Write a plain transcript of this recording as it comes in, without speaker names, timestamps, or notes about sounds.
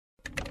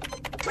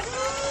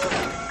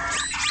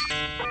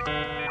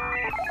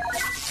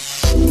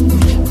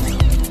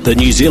the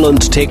New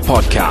Zealand Tech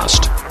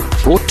Podcast,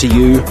 brought to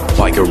you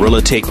by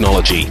Gorilla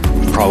Technology,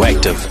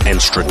 proactive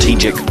and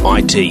strategic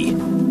IT.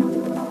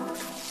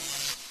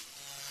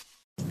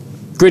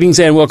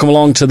 Greetings and welcome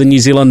along to the New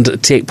Zealand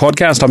Tech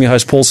Podcast. I'm your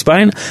host, Paul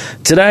Spain.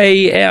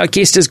 Today, our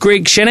guest is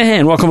Greg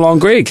Shanahan. Welcome along,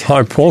 Greg.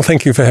 Hi, Paul.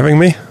 Thank you for having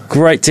me.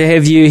 Great to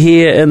have you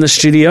here in the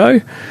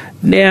studio.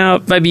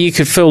 Now, maybe you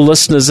could fill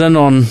listeners in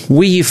on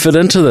where you fit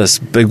into this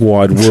big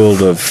wide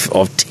world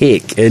of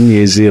tech in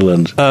New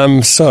Zealand.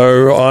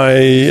 So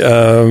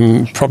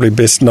I probably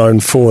best known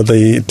for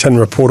the TIN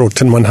report or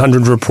TIN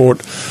 100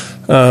 report.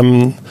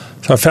 So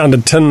I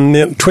founded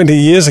TIN 20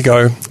 years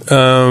ago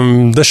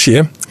this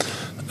year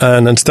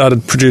and then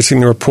started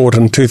producing the report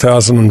in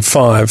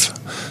 2005.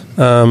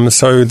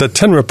 So the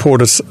TIN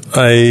report is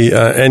a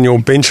annual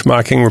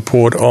benchmarking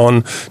report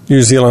on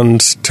New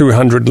Zealand's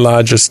 200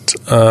 largest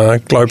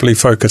globally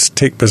focused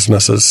tech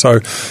businesses. So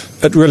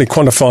it really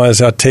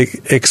quantifies our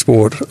tech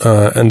export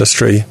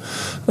industry.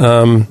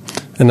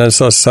 And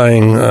as I was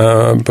saying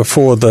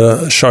before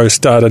the show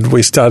started,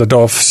 we started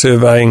off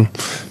surveying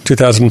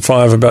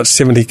 2005 about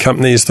 70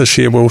 companies. This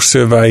year we'll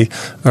survey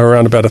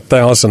around about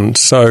 1,000.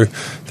 So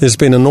there's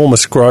been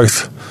enormous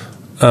growth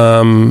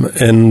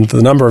in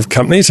the number of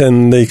companies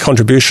and the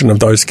contribution of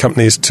those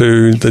companies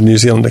to the New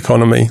Zealand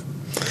economy.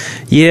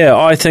 Yeah,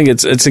 I think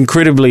it's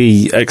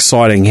incredibly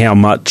exciting how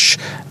much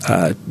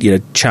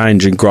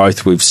change and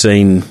growth we've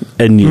seen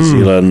in New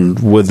Zealand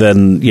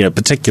within,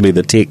 particularly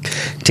the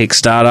tech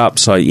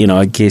startups. So,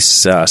 I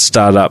guess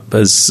startup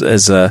is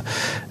a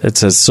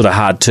sort of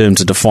hard term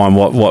to define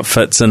what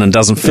fits in and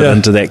doesn't fit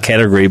into that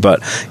category.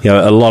 But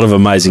a lot of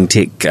amazing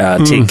tech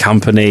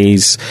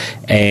companies,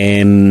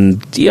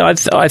 and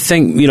I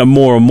think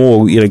more and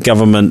more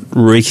government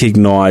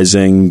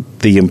recognising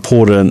the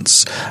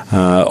importance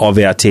of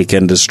our tech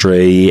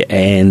industry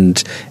and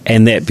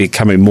that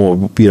becoming more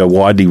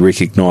widely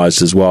recognised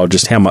as well,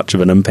 just how much of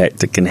an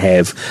impact it can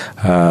have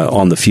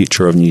on the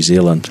future of New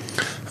Zealand.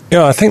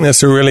 Yeah, I think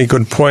that's a really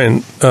good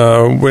point.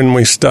 When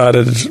we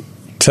started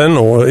TIN,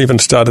 or even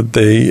started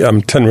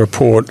the TIN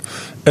report,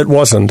 it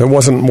wasn't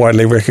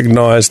widely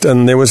recognised,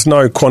 and there was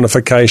no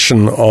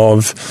quantification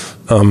of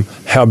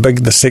how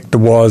big the sector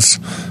was,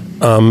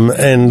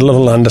 and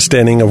little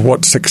understanding of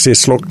what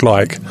success looked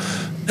like.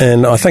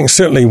 And I think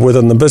certainly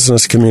within the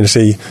business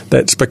community,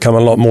 that's become a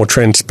lot more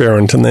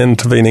transparent in the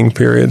intervening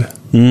period.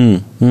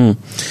 All right,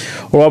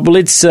 well,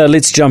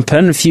 let's jump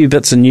in. A few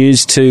bits of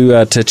news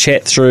to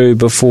chat through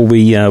before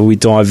we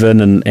dive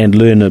in and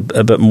learn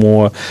a bit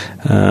more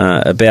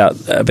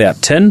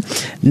about TIN.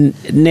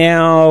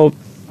 Now,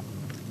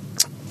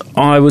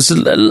 I was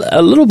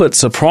a little bit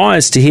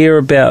surprised to hear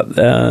about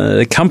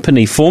a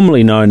company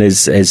formerly known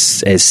as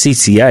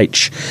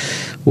CCH,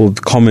 or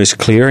Commerce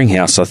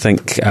Clearinghouse, I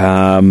think,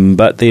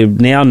 but they're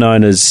now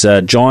known as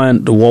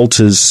Giant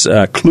Wolters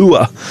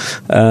Kluwer,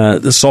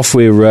 the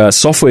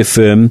software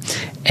firm.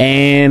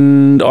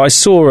 And I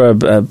saw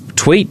a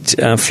tweet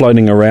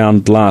floating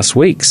around last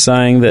week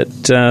saying that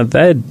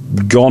they had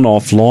gone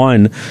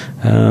offline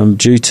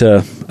due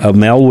to a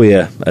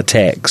malware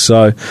attack.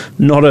 So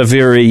not a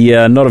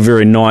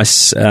very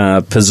nice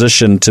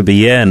position to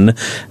be in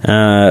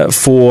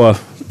for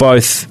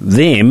both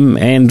them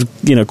and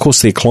of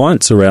course their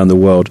clients around the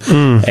world,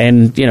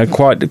 and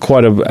quite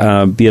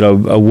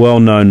a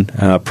well-known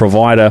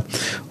provider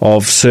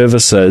of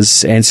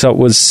services. And so it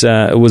was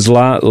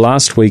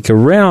last week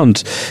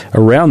around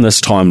this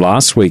time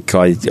last week,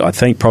 I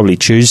think probably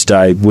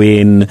Tuesday,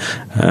 when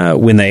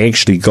they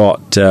actually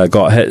got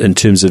hit in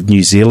terms of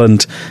New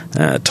Zealand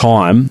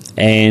time,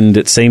 and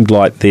it seemed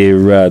like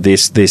their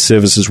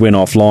services went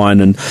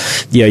offline. And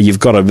you've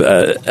got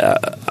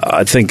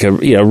I think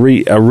a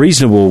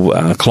reasonable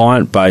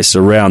client base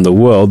around the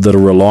world that are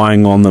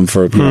relying on them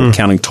for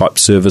accounting type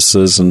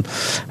services and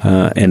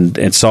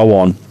so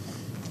on.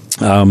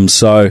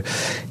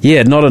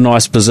 Not a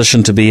nice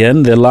position to be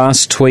in. The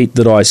last tweet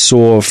that I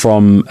saw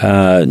from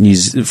their New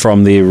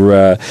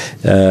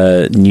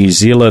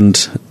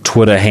Zealand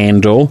Twitter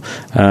handle,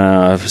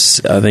 I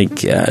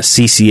think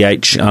CCH_NZ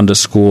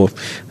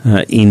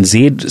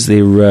is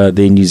their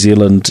New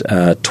Zealand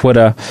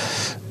Twitter.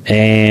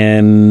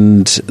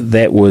 And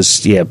that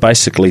was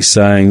basically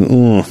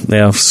saying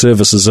our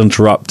service is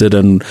interrupted,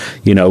 and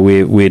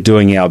we're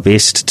doing our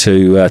best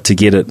to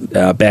get it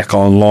back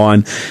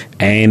online.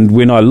 And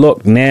when I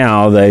look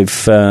now, they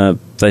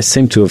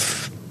seem to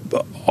have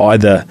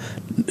either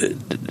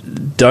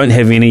don't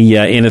have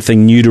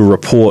anything new to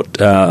report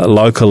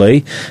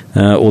locally,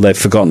 or they've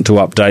forgotten to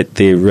update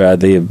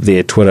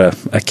their Twitter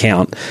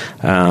account,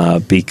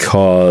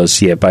 because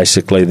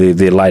basically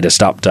their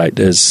latest update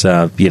is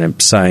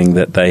saying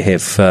that they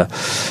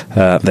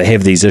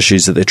have these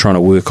issues that they're trying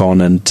to work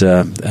on, and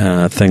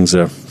things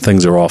are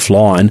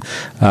offline,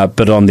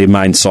 but on their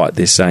main site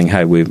they're saying,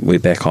 hey, we're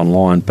back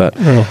online. But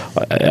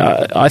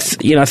I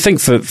think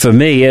for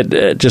me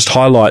it just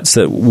highlights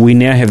that we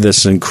now have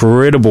this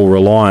incredible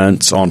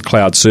reliance on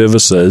cloud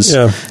services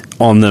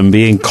on them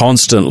being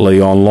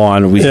constantly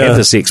online. We have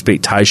this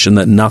expectation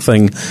that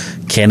nothing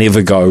can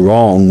ever go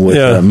wrong with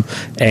them.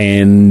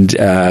 And,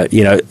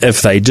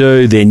 if they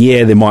do, then,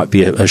 there might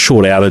be a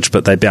short outage,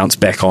 but they bounce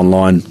back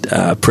online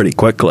pretty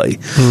quickly.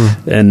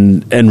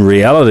 And in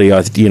reality,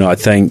 I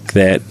think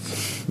that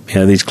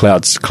these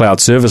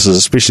cloud services,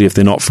 especially if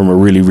they're not from a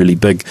really, really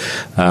big,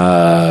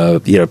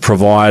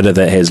 provider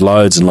that has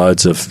loads and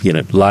loads of,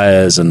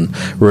 layers and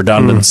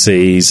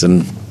redundancies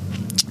and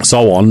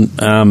so on.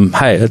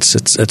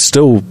 It's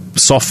still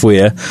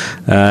software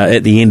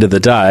at the end of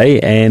the day,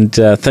 and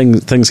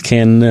things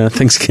can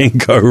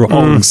go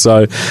wrong.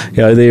 So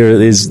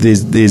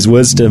there's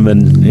wisdom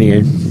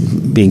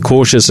in being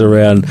cautious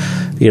around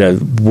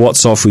what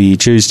software you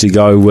choose to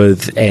go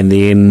with, and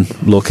then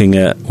looking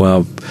at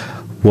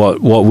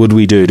what would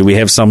we do? Do we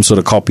have some sort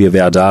of copy of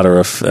our data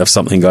if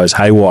something goes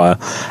haywire?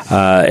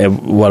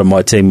 One of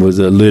my team was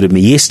alerted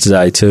me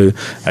yesterday to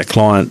a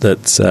client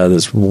that's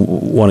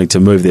wanting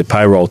to move their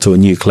payroll to a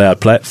new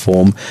cloud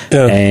platform,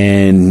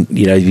 and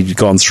you've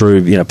gone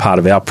through part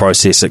of our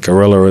process at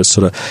Gorilla is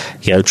sort of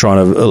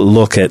trying to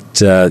look at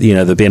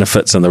the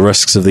benefits and the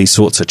risks of these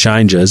sorts of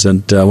changes.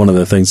 And one of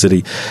the things that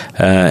he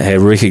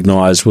had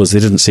recognised was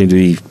there didn't seem to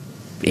be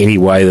any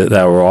way that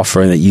they were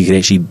offering that you can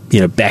actually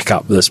back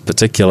up this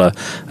particular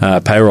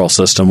payroll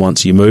system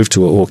once you move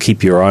to it, or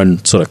keep your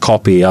own sort of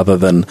copy other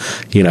than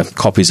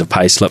copies of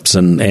pay slips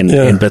and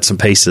bits and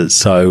pieces.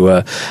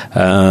 So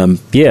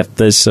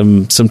there's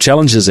some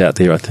challenges out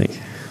there, I think.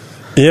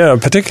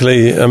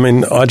 Particularly,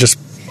 I just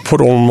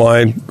put all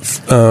my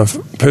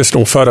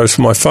personal photos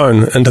from my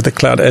phone into the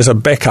cloud as a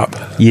backup.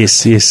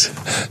 Yes.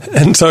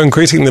 And so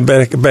increasing the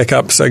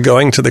backup, so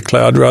going to the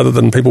cloud rather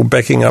than people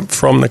backing up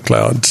from the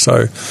cloud.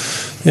 So,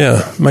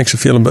 makes you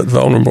feel a bit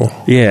vulnerable.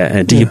 Yeah,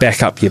 and do you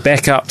back up your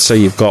backup? So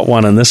you've got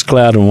one in this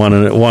cloud and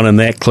one in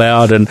that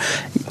cloud. And,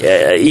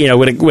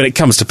 when it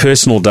comes to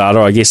personal data,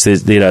 I guess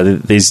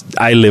there's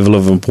a level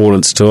of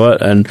importance to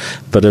it.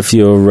 But if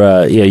you're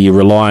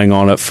relying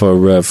on it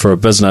for a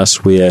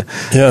business where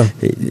you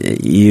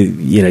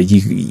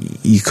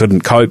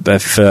couldn't cope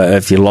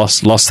if you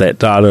lost that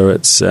data,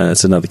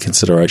 it's another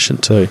consideration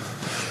too.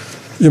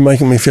 You're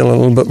making me feel a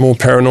little bit more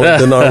paranoid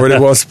than I already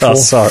was, Paul.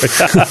 Sorry.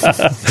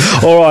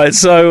 All right,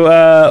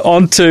 so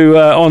on to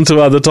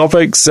other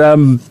topics.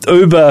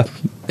 Uber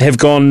have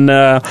gone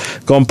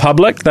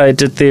public. They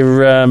did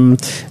their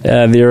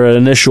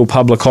initial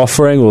public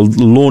offering, or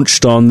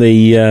launched on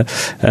the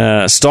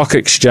stock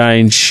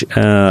exchange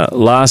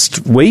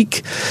last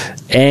week,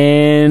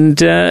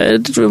 and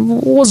it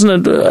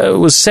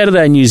was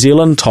Saturday New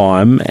Zealand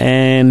time,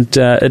 and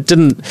it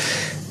didn't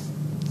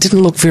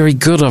look very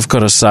good, I've got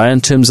to say, in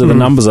terms of the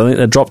numbers. I think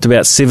they dropped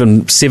about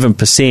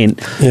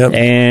 7%.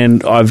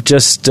 And I've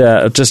just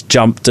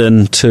jumped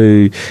in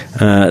to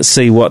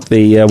see what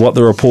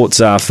the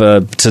reports are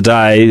for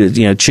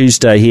today.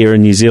 Tuesday here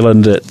in New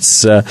Zealand,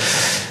 it's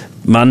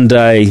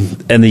Monday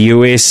in the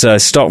US.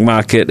 Stock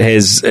market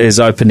has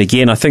opened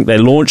again. I think they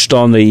launched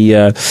on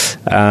the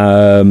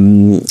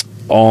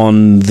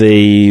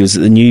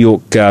New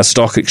York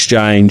Stock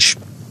Exchange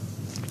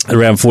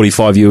around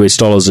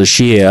 $45 a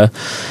share.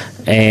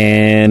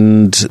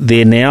 And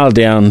they're now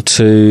down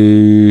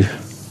to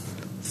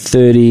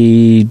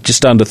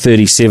just under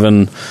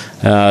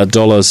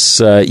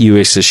 $37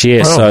 US a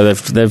share. Wow. So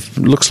they've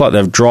looks like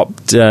they've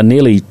dropped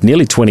nearly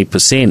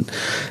 20%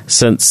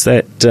 since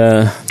that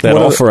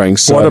offering.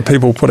 What are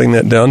people putting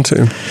that down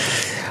to?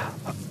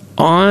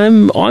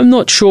 I'm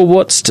not sure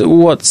what the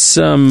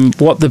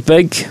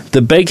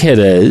big hit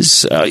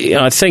is.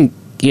 I think.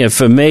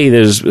 For me,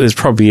 there's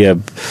probably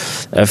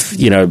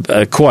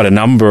quite a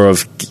number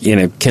of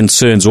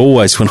concerns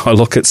always when I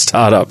look at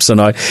startups, and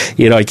I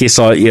guess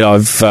I've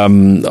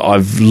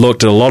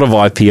looked at a lot of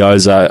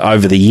IPOs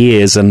over the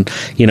years, and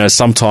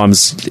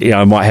sometimes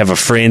I might have a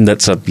friend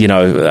that's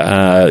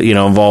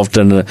involved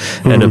in a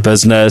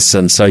business,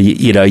 and so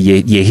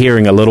you're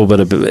hearing a little bit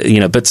of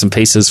bits and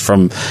pieces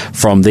from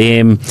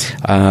them.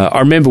 I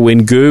remember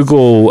when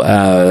Google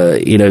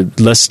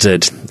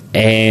listed.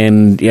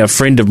 And a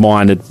friend of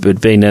mine had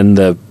been in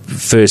the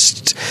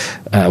first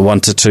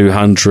 1 to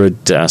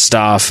 200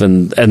 staff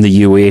in the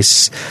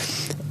US,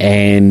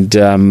 and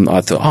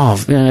I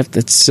thought,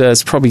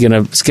 it's probably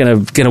going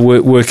to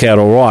work out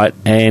all right.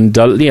 And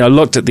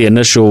looked at the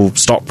initial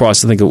stock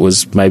price. I think it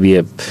was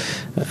maybe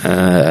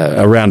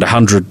around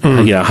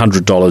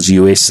 $100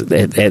 US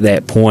at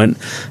that point,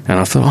 and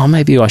I thought,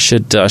 maybe I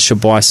should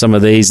buy some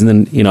of these. And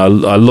then I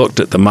looked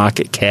at the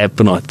market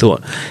cap, and I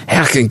thought,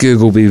 how can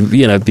Google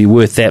be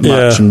worth that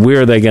much, and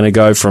where are they going to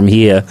go from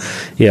here?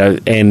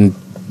 And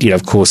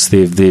of course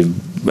they've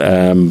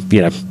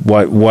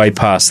way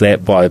past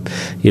that by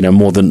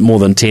more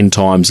than 10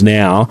 times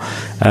now,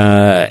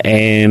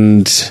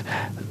 and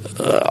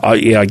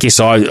I guess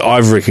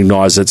I've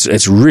recognised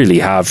it's really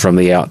hard from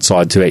the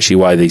outside to actually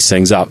weigh these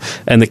things up.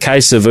 In the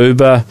case of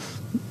Uber,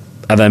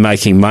 are they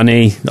making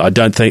money? I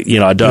don't think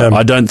I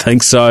don't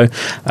think so.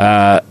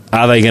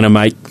 Are they going to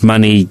make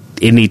money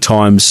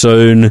anytime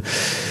soon?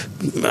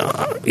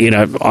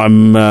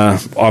 I'm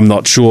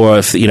not sure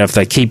if if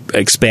they keep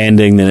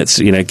expanding, then it's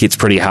it gets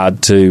pretty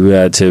hard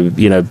to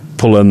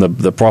pull in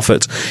the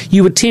profits.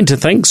 You would tend to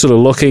think, sort of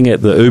looking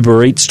at the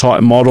Uber Eats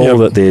type model,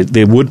 that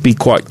there would be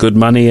quite good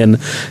money in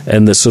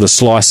the sort of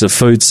slice of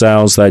food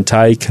sales they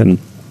take and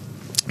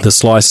the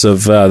slice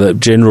of the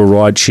general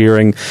ride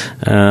sharing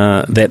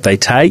that they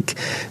take.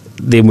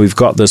 Then we've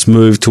got this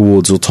move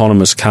towards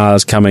autonomous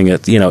cars coming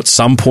at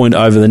some point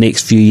over the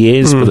next few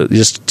years. But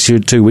just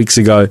two weeks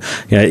ago,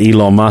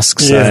 Elon Musk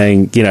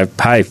saying,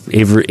 pay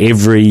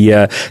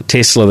every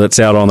Tesla that's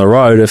out on the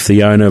road, if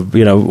the owner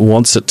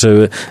wants it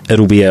to,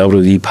 it'll be able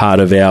to be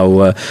part of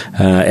our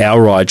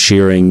ride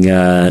sharing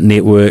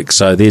network.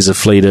 So there's a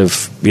fleet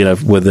of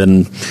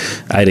within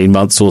 18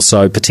 months or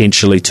so,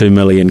 potentially 2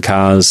 million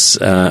cars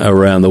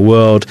around the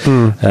world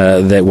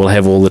that will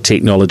have all the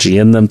technology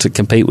in them to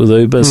compete with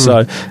Uber.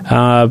 So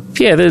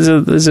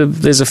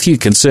there's a few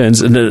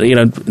concerns,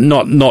 and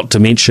not to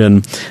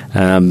mention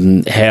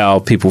how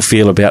people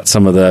feel about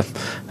some of the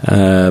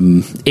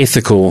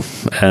ethical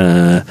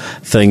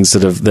things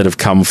that have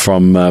come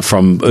from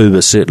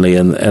Uber, certainly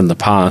in the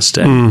past,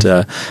 and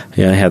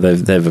how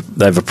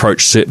they've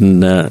approached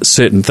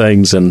certain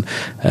things and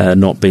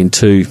not been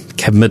too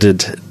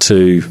committed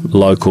to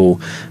local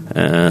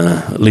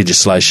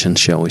legislation,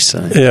 shall we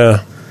say?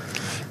 Yeah.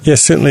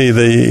 Yes, certainly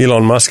the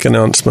Elon Musk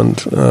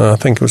announcement, I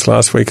think it was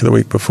last week or the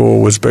week before,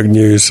 was big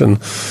news, and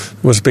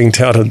was being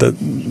touted that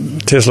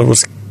Tesla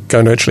was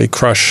going to actually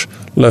crush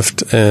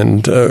Lyft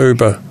and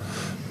Uber,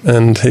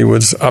 and he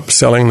was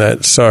upselling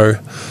that. So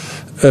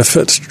if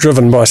it's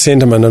driven by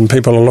sentiment and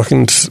people are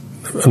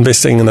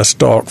investing in a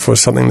stock for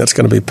something that's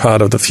going to be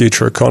part of the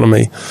future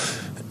economy,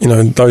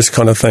 those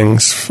kind of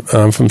things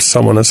from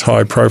someone as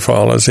high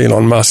profile as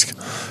Elon Musk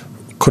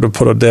could have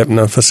put a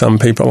dampener for some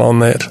people on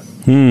that.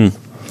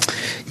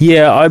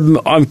 Yeah,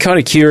 I'm kind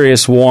of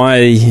curious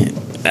why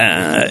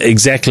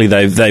exactly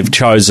they've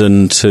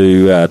chosen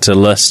to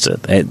list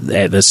it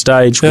at this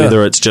stage.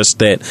 Whether it's just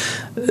that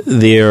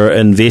their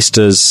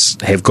investors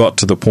have got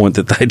to the point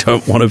that they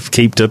don't want to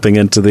keep dipping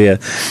into their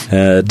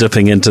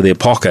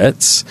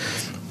pockets,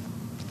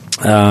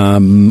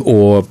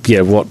 or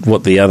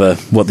what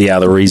the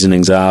other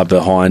reasonings are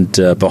behind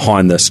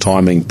this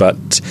timing.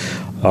 But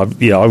I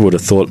would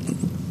have thought.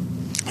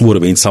 Would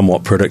have been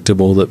somewhat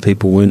predictable that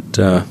people weren't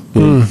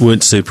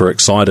super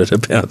excited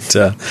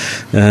about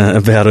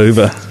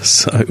Uber.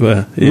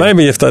 So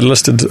maybe if they'd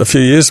listed a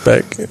few years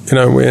back,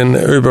 when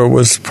Uber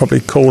was probably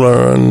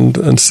cooler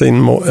and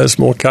seen as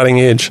more cutting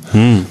edge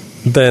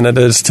than it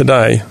is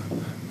today,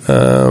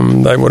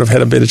 they would have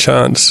had a better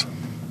chance.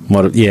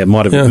 Might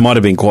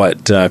have been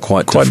quite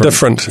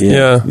different.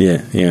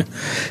 Yeah.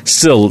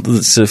 Still,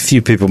 there's a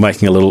few people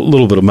making a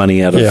little bit of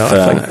money out of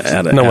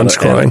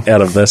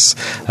out of this.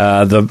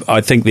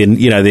 I think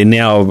they're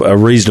now a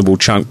reasonable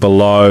chunk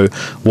below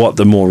what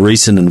the more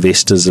recent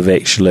investors have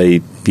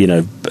actually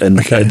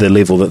at the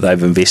level that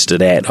they've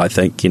invested at. I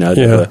think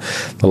the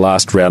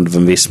last round of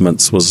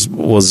investments was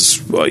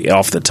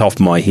off the top of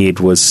my head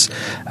was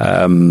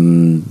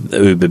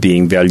Uber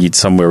being valued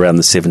somewhere around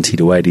the 70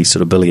 to 80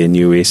 sort of billion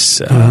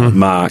US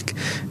mark,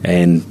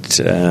 and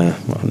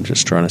I'm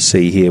just trying to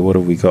see here, what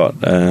have we got?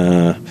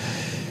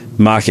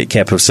 Market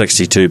cap of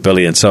 62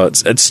 billion. So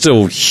it's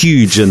still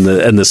huge in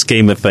the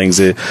scheme of things.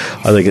 I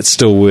think it's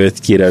still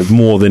worth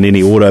more than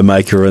any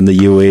automaker in the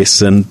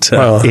US and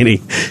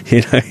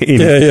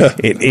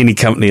any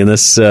company in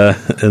this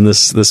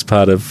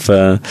part of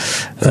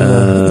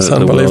it's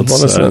unbelievable,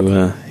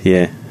 the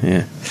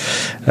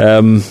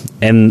world.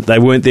 And they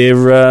weren't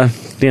there.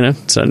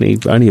 It's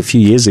only a few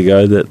years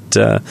ago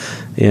that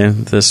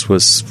this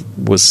was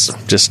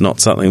just not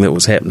something that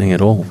was happening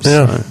at all.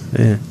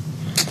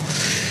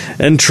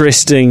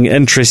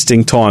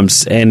 Interesting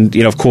times, and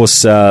of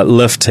course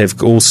Lyft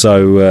have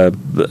also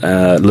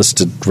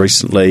listed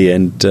recently,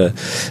 and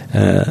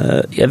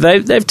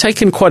they've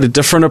taken quite a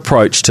different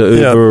approach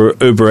to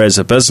Uber as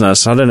a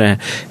business. I don't know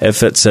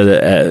if it's these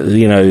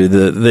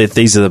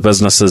are the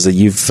businesses that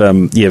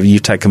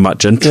you've taken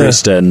much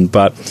interest in,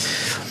 but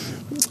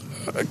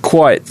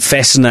quite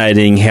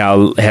fascinating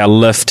how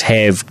Lyft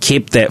have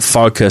kept that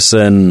focus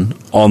on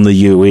the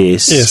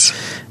US,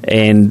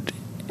 and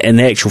in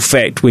actual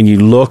fact, when you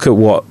look at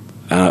what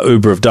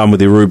Uber have done with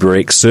their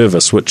UberX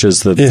service, which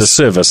is the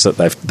service that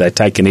they've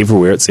taken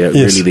everywhere, it's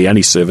really the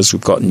only service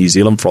we've got in New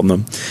Zealand from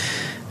them.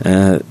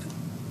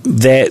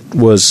 That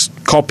was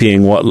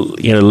copying what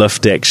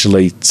Lyft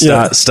actually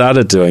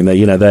started doing.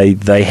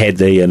 They had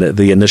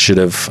the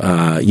initiative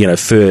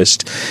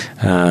first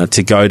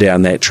to go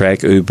down that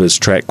track. Uber's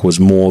track was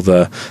more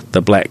the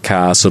black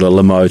car sort of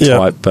limo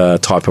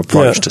type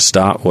approach to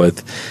start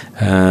with,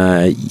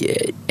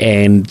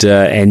 and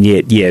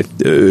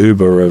yet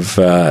Uber have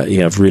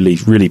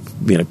really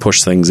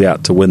pushed things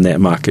out to win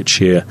that market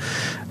share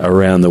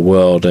around the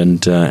world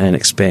and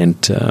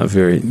expand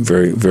very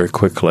very very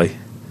quickly.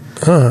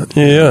 I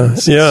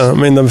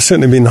mean, they've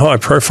certainly been high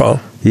profile.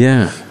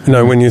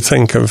 When you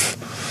think of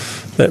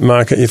that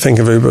market, you think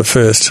of Uber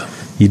first.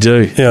 You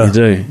do.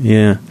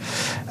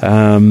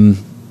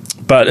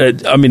 but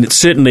it's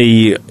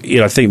certainly,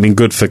 I think, been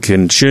good for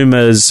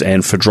consumers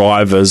and for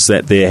drivers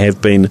that there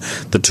have been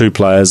the two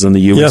players in the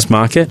US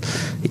market.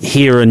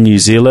 Here in New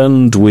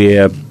Zealand,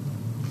 where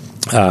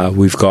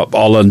we've got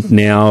Ola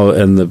now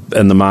in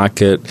the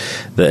market,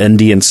 the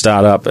Indian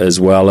startup, as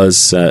well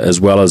as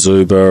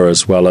Uber,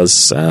 as well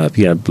as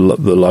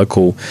the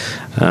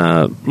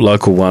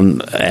local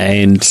one,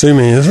 and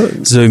Zoomy, is it?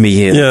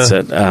 Zoomy, that's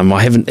it. I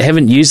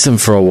haven't used them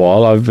for a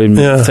while. I've been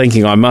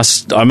thinking I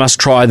must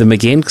try them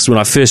again, because when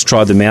I first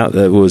tried them out,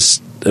 it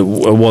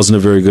wasn't a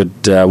very good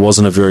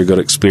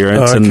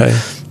experience. Oh, okay.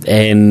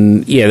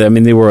 And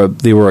there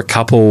were a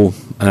couple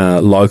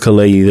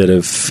locally that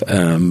have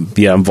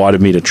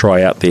invited me to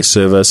try out their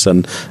service,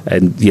 and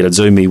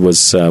Zoomy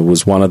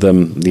was one of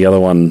them. The other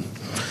one,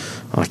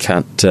 I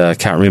can't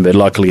remember.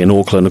 Locally in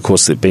Auckland, of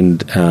course, there've been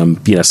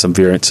some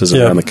variances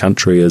around the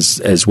country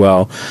as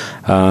well.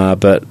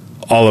 But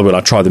Ola, when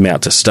I tried them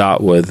out to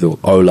start with, or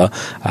Ola,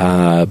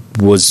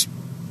 was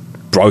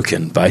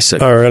broken,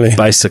 basically. Oh, really?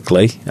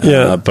 Basically,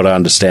 but I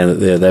understand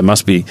that they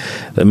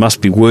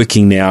must be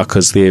working now,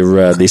 because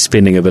they're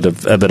spending a bit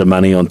of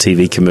money on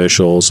TV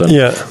commercials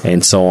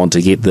and so on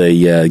to get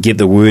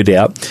the word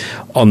out.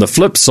 On the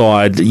flip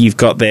side, you've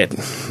got that,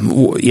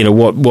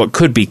 what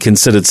could be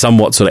considered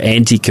somewhat sort of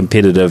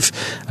anti-competitive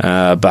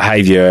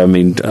behaviour.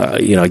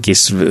 I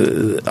guess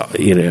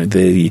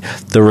the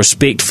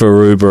respect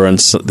for Uber and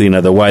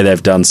the way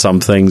they've done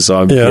some things.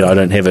 I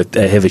don't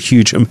have a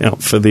huge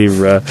amount for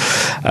their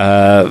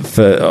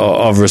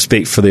of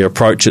respect for their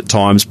approach at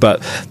times.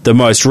 But the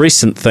most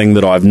recent thing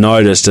that I've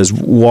noticed is,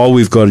 while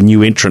we've got a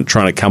new entrant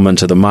trying to come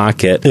into the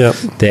market,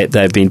 that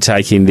they've been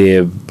taking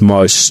their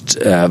most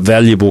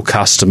valuable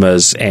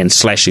customers and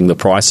slashing the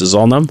prices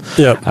on them.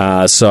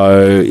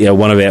 So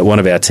one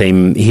of our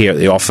team here at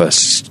the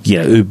office,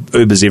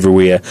 Uber's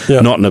everywhere,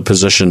 not in a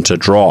position to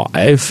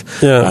drive,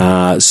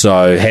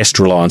 so has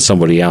to rely on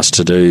somebody else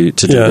to do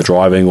the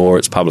driving, or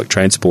it's public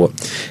transport.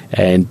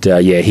 And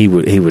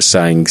he was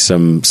saying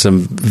some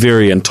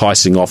very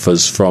enticing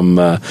offers from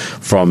Uber,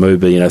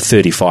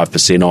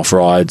 35% off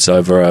rides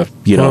over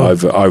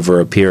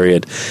a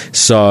period.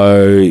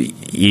 So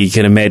you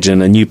can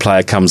imagine a new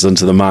player comes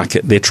into the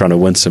market, they're trying to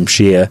win some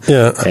share,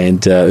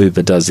 and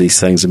Uber does these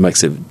things and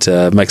makes it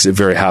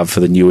very hard for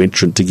the new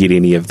entrant to get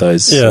any of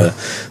those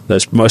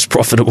most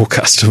profitable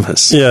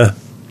customers.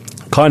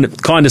 Kind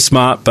of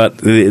smart, but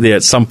there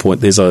at some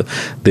point there's a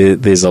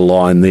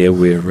line there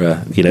where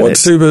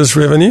what's Uber's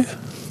revenue?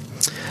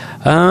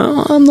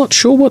 I'm not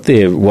sure what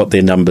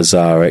their numbers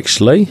are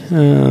actually.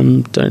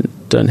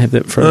 Don't have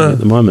that for at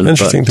the moment.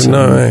 Interesting to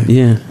know.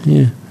 Yeah.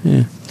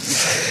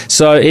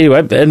 So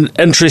anyway,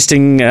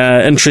 interesting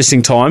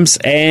times,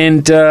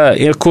 and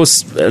of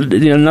course,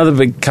 another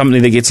big company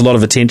that gets a lot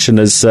of attention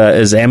is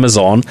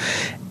Amazon,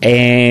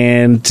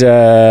 and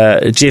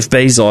Jeff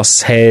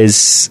Bezos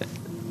has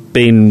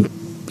been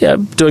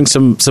doing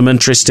some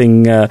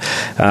interesting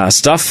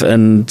stuff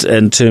in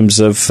terms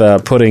of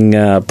putting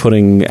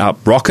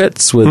up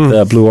rockets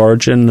with Blue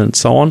Origin and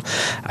so on,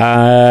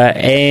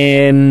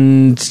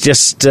 and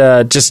just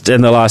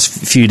in the last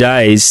few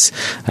days,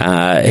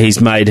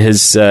 he's made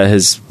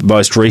his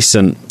most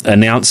recent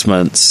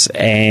announcements,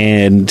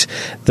 and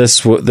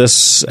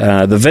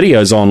the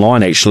video's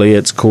online actually.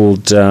 It's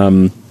called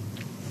Going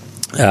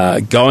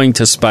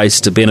to Space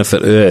to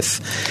Benefit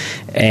Earth.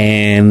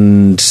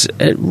 And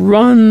it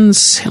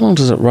runs. How long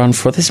does it run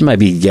for? This may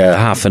be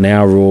half an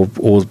hour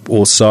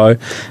or so,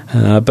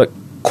 but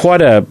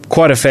quite a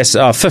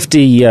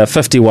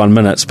 51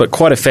 minutes, but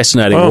quite a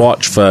fascinating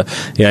watch for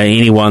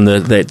anyone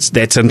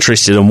that's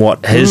interested in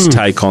what his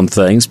take on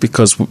things,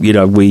 because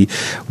we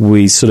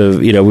sort of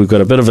we've got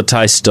a bit of a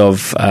taste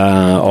of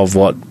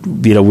what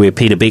where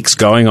Peter Beck's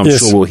going. I'm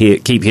sure we'll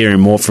keep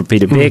hearing more from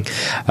Peter Beck,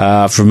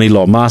 from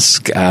Elon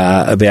Musk,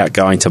 about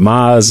going to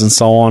Mars and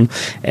so on,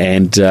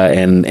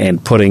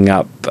 and putting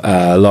up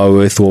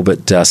low Earth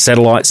orbit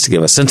satellites to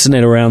give us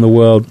internet around the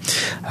world,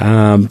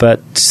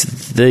 but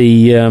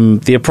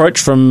the approach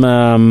from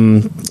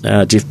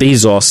Jeff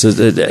Bezos,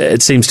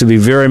 it seems to be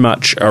very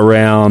much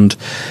around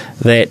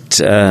that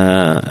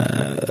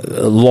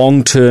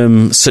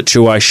long-term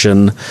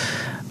situation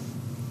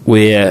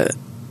where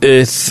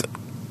Earth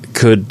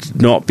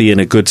could not be in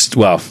a good...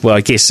 Well,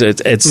 I guess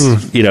it's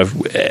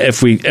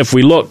if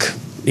we look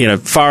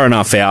far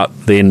enough out,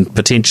 then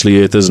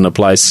potentially Earth isn't a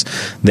place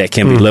that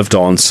can be lived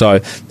on. So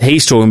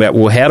he's talking about,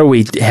 well, how do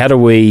we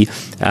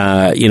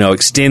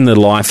extend the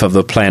life of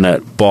the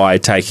planet by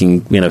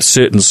taking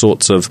certain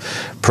sorts of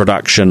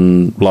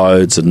production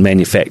loads and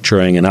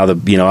manufacturing and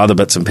other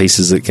bits and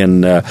pieces that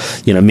can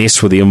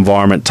mess with the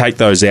environment, take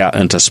those out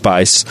into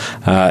space.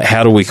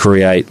 How do we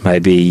create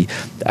maybe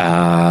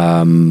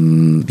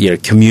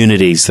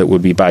communities that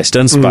would be based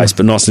in space,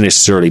 but not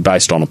necessarily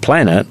based on a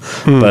planet,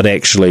 but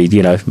actually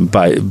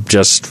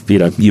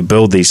you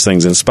build these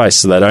things in space,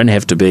 so they don't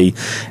have to be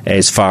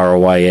as far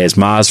away as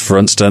Mars, for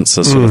instance,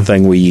 a sort of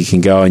thing where you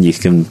can go and you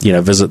can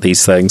can visit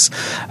these things,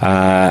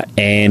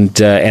 and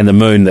the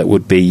moon that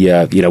would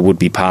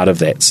be part of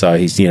that. So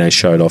he's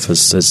showed off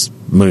his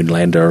moon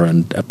lander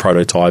and a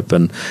prototype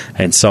and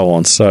so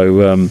on.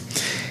 So.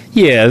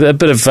 A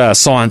bit of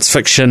science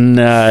fiction,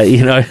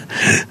 and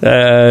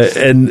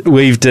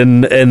weaved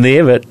in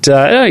there, but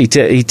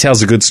he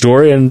tells a good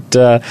story, and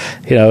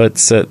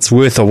it's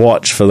worth a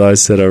watch for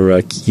those that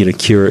are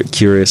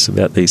curious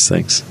about these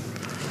things.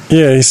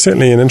 Yeah, he's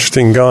certainly an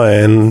interesting guy,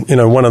 and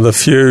one of the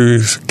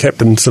few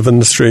captains of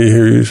industry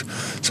who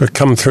sort of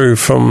come through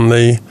from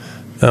the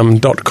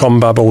 .com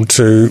bubble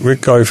to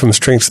go from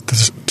strength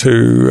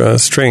to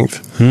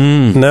strength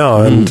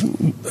now,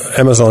 and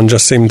Amazon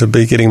just seem to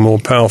be getting more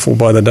powerful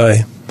by the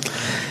day.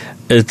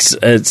 It's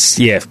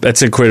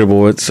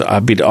incredible.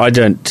 I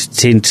don't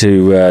tend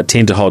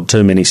to hold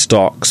too many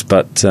stocks,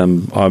 but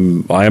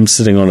I am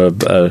sitting on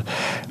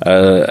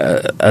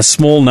a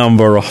small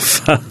number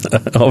of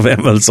of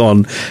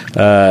Amazon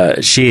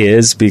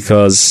shares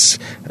because.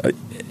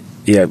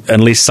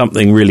 Unless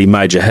something really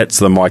major hits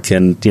them, I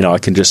can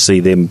just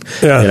see them,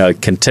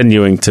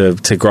 continuing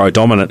to grow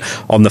dominant.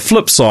 On the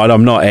flip side,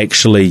 I'm not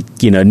actually,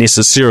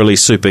 necessarily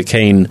super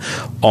keen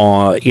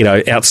on,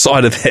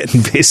 outside of that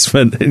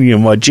investment.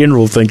 My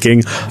general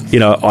thinking,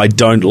 I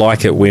don't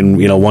like it when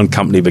one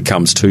company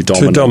becomes too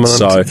dominant.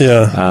 So,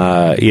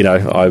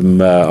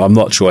 I'm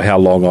not sure how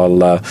long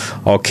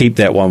I'll keep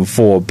that one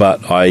for,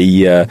 but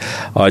I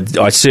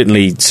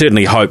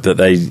certainly hope that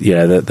they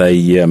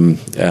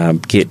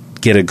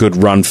get a good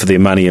run for their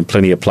money in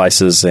plenty of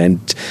places, and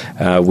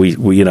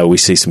we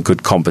see some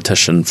good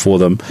competition for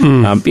them,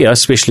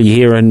 especially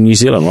here in New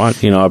Zealand, right?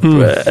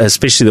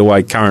 Especially the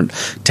way current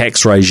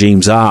tax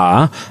regimes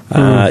are,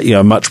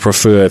 much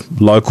prefer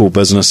local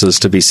businesses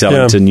to be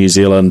selling to New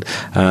Zealand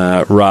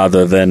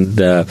rather than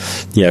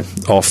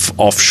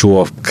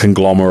offshore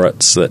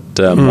conglomerates that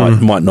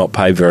might not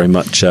pay very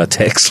much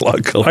tax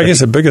locally. I guess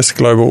the biggest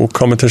global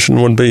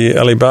competition would be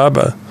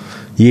Alibaba.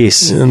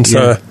 Yes, and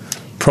so.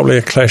 Probably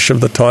a clash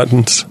of the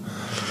titans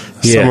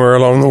somewhere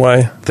along the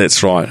way.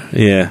 That's right,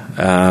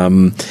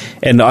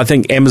 and I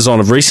think Amazon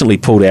have recently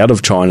pulled out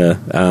of China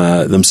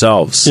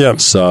themselves. Yeah.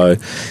 So,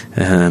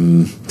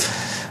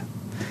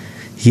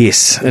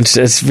 yes,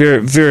 it's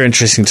very, very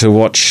interesting to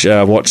watch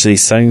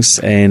these things,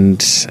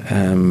 and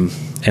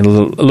a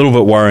little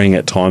bit worrying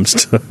at times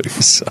too.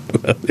 So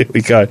there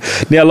we go.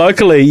 Now,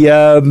 locally,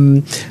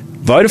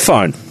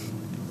 Vodafone.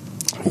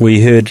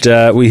 We heard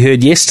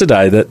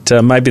yesterday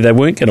that maybe they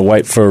weren't going to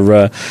wait for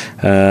a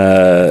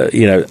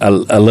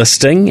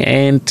listing,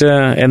 and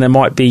they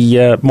might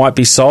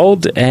be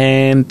sold.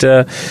 And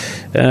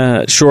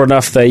sure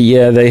enough,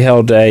 they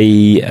held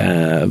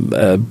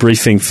a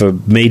briefing for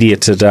media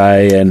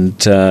today,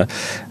 and I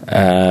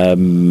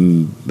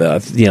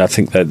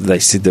think that they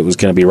said that it was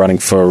going to be running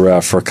for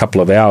a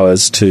couple of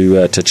hours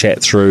to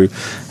chat through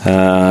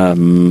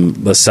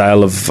the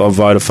sale of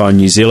Vodafone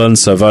New Zealand,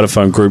 so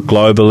Vodafone Group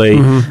globally,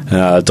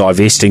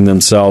 divesting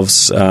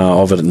themselves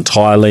of it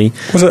entirely.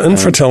 Was it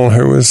Infratel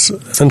who was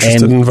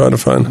interested in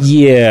Vodafone?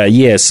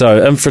 Yeah.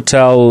 So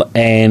Infratel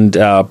and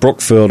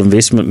Brookfield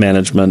Investment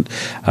Management,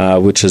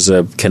 which is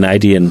a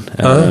Canadian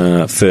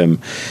firm.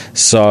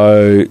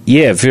 So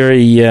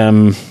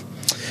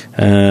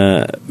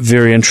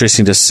very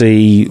interesting to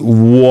see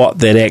what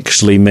that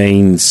actually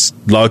means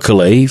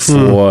locally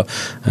for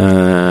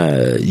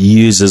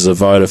users of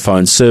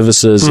Vodafone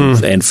services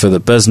and for the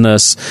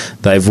business.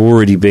 They've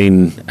already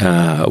been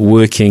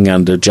working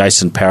under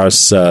Jason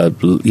Paris,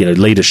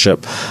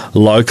 leadership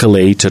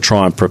locally to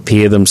try and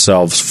prepare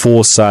themselves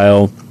for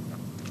sale.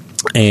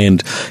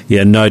 And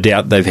no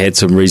doubt they've had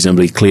some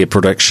reasonably clear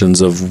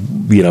predictions of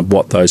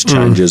what those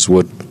changes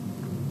would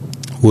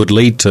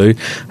lead to,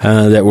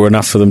 that were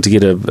enough for them to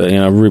get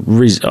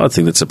I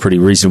think that's a pretty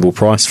reasonable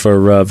price for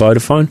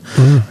Vodafone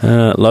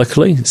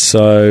locally.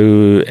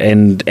 So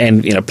and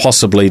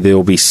possibly there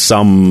will be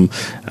some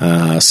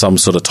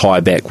sort of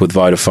tie back with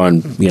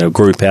Vodafone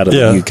Group out of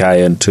the UK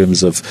in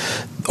terms of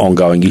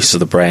ongoing use of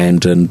the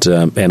brand and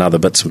other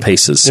bits and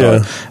pieces.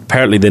 So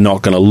apparently they're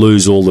not going to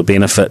lose all the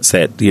benefits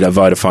that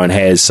Vodafone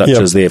has, such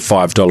as their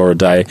 $5 a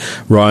day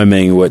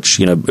roaming, which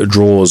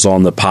draws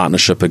on the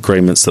partnership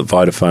agreements that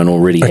Vodafone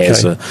already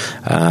has,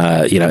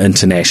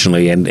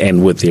 internationally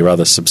and with their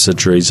other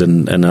subsidiaries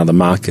in other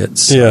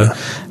markets. So,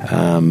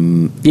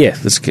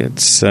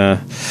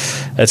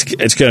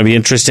 it's going to be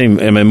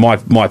interesting. I mean,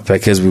 my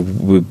pick is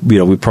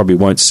we probably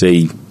won't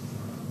see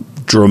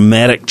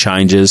dramatic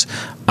changes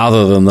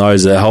other than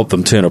those that help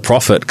them turn a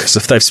profit, because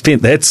if they've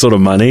spent that sort of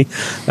money,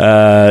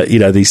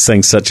 these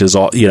things such as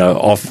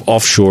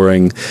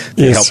offshoring,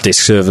 the help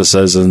desk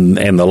services and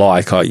the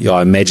like,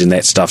 I imagine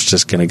that stuff's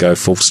just going to go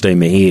full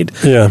steam ahead.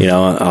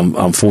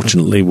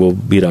 Unfortunately,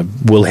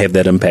 will have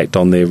that impact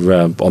on their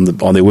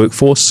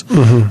workforce.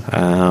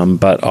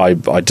 But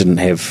I didn't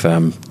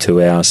have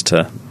 2 hours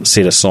to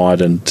set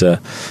aside and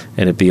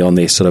it'd be on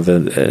their sort of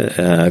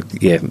a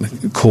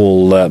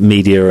call,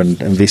 media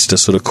and investor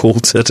sort of call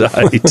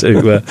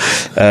today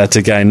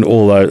to gain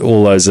all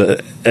those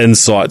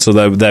insights.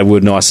 Although they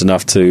were nice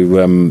enough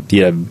to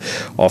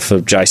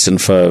offer Jason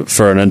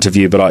for an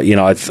interview, but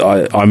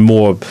I'm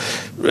more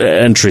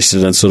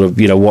interested in sort of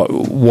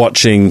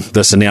watching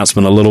this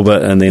announcement a little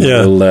bit, and then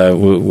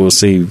we'll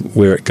see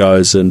where it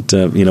goes, and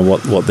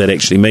what that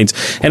actually means.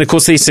 And of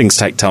course, these things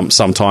take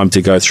some time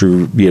to go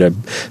through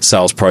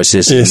sales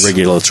processes and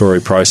regulatory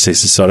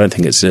processes. So I don't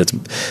think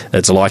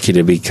it's likely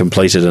to be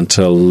completed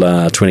until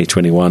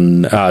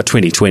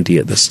 2020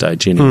 at this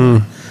stage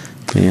anyway.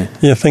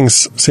 Yeah,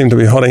 things seem to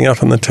be hotting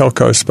up in the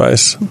telco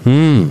space.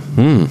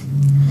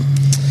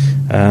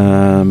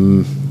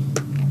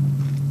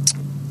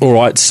 All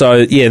right,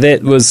 so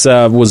that was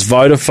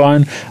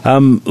Vodafone.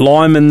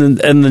 Lime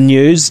in the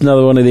news,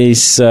 another one of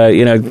these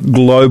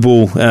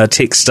global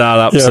tech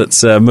startups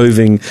that's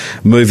moving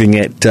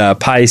at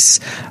pace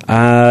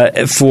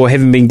for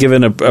having been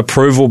given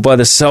approval by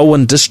the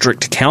Selwyn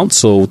District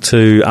Council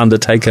to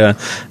undertake a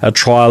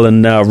trial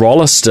in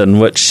Rolleston,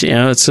 which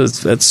it's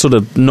sort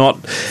of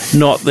not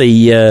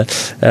the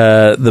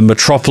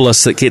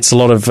metropolis that gets a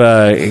lot of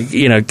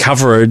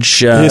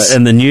coverage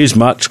in the news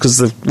much, because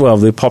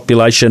the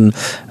population.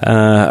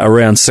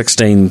 Around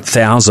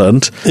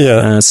 16,000.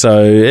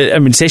 So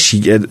it's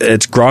actually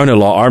it's grown a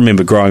lot. I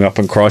remember growing up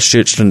in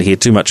Christchurch, didn't hear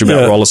too much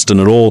about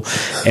Rolleston at all.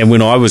 And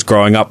when I was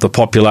growing up, the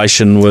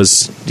population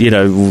was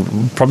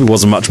probably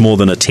wasn't much more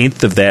than a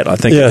tenth of that. I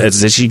think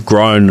it's actually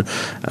grown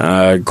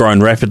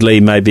rapidly.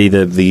 Maybe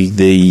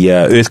the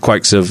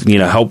earthquakes have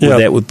helped with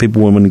that, with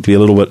people wanting to be a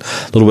little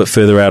bit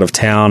further out of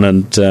town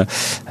and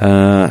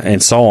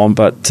so on.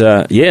 But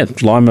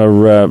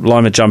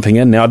Lima jumping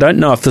in now. I don't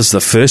know if this is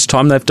the first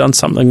time they've done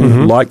something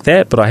like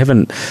that, but I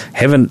haven't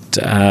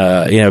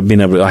I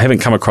haven't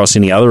come across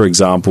any other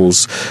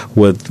examples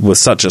with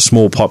such a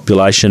small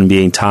population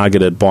being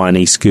targeted by an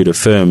e-scooter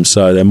firm.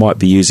 So they might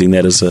be using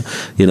that as a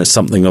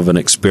something of an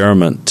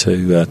experiment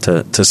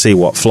to see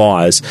what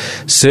flies.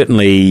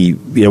 Certainly,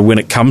 when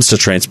it comes to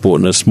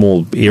transport in a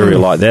small area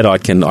like that, I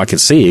can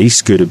see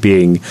e-scooter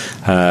being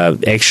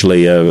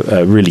actually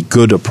a really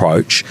good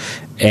approach.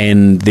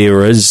 And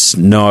there is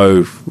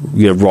no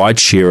ride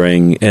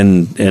sharing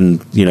in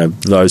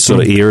those sort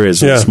of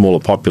areas with a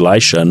smaller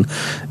population,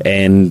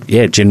 and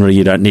generally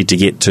you don't need to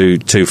get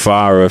too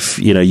far if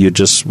you're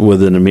just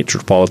within a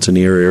metropolitan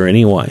area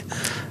anyway.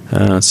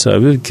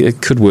 So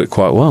it could work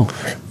quite well.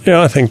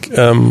 Yeah, I think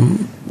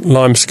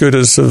Lime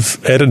scooters have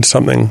added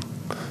something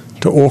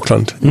to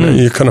Auckland.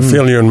 You kind of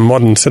feel you're in a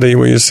modern city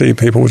where you see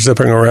people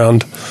zipping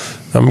around,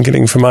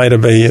 getting from A to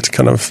B.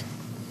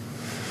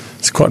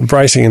 It's quite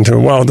bracing into,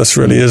 wow, this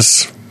really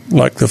is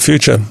like the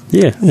future.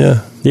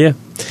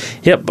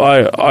 Yep,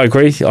 I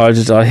agree.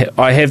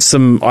 I have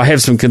some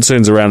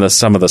concerns around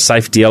some of the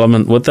safety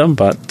element with them,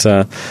 but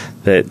I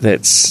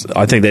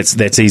think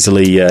that's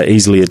easily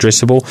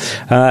addressable.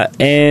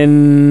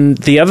 And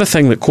the other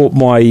thing that caught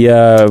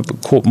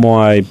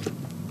my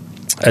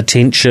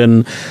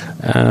attention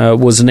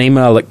was an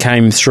email that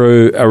came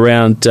through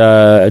around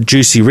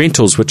Juicy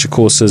Rentals, which of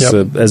course is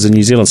a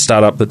New Zealand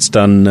startup that's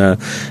done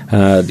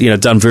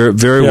done very,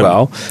 very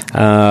well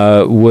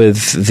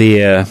with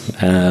their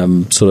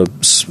sort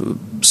of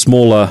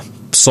smaller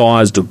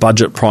sized or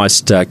budget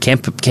priced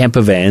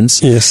camper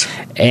vans. Yes.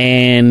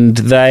 And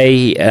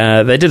they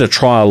did a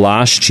trial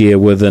last year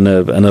with an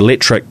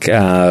electric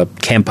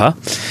camper,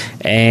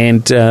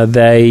 and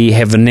they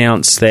have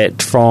announced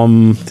that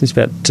from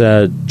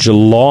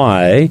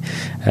July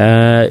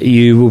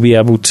you will be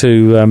able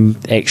to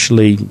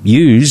actually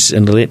use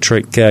an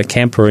electric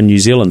camper in New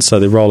Zealand. So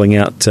they're rolling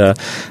out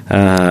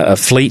a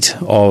fleet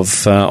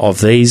of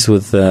these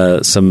with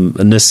some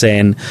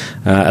Nissan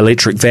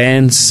electric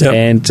vans,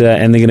 and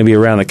they're going to be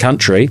around the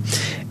country,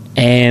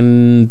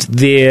 and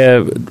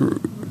they're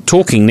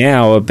talking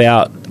now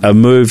about a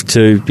move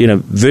to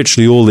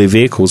virtually all their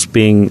vehicles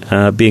being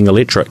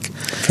electric.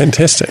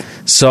 Fantastic.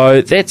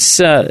 So that's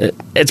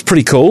it's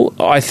pretty cool.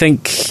 I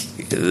think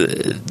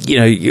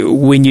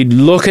when you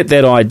look at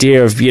that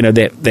idea of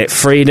that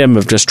freedom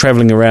of just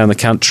travelling around the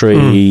country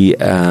in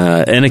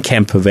a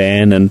camper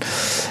van, and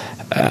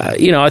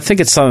I think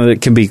it's something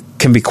that can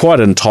be quite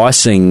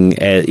enticing,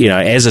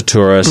 as a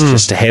tourist,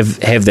 just to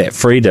have that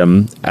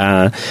freedom,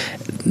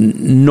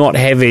 not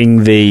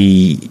having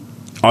the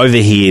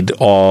overhead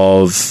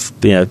of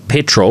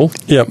petrol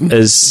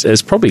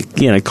is probably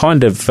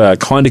kind of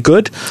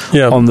good.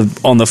 On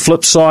the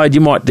flip side,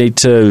 you might need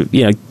to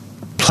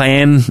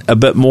plan a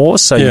bit more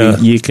so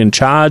you can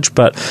charge,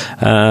 but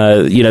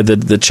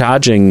the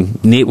charging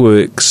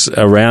networks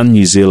around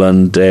New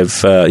Zealand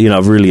have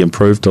really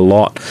improved a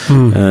lot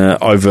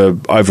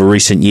over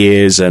recent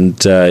years, and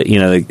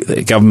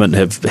the government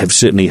have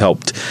certainly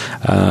helped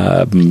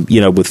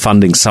with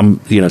funding some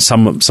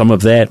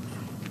of that.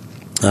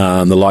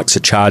 The likes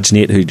of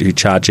ChargeNet,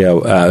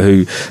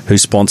 who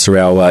sponsor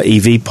our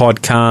EV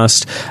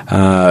podcast,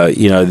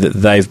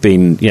 they've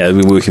been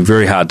working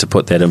very hard to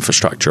put that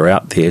infrastructure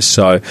out there.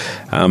 So,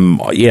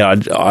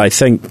 I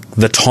think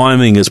the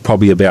timing is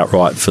probably about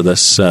right for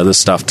this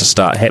stuff to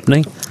start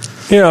happening.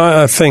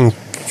 Yeah, I think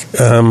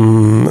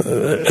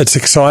it's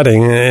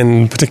exciting,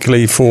 and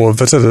particularly for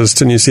visitors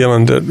to New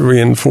Zealand, it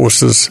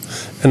reinforces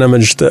an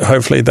image that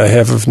hopefully they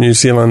have of New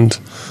Zealand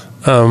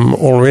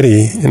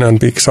already. It'd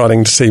be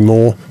exciting to see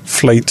more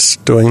fleets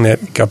doing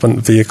that,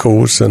 government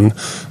vehicles and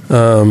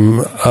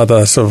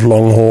other sort of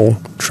long-haul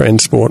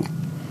transport.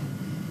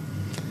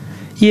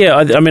 Yeah,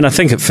 I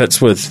think it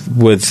fits with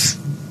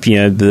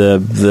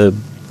the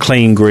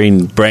clean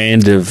green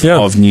brand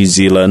of New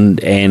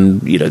Zealand,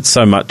 and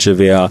so much of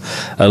our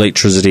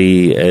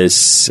electricity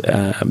is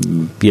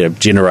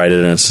generated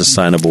in a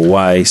sustainable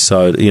way.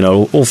 So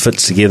all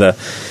fits together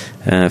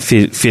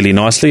fairly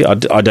nicely.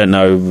 I don't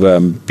know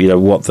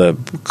what the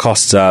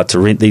costs are to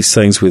rent these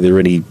things, whether they're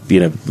any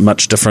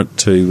much different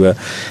to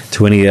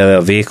any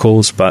other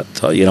vehicles, but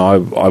I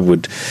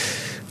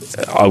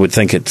would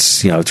think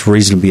it's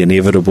reasonably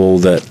inevitable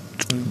that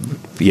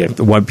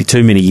it won't be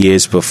too many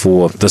years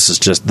before this is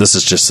just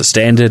the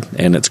standard,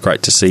 and it's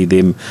great to see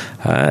them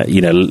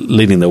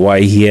leading the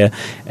way here.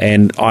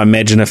 And I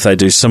imagine if they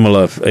do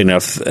similar,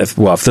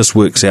 if this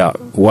works out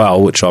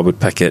well, which I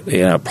would pick it,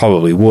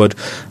 probably would,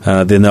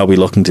 then they'll be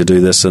looking to do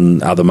this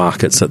in other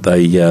markets that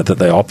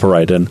they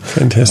operate in.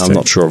 Fantastic. I'm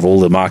not sure of all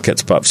the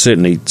markets, but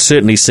certainly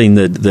seen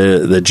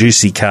the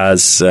juicy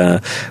cars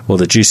or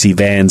the juicy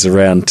vans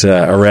around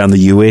the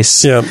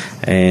US. Yeah.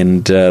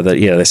 And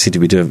they seem to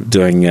be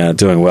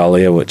doing well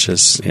there, which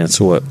is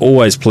it's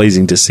always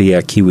pleasing to see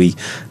our Kiwi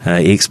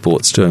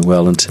exports doing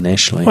well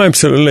internationally. Oh,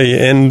 absolutely,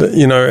 and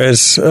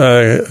as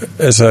a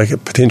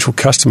potential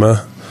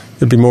customer,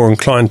 you'd be more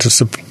inclined to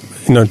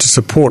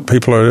support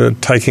people who are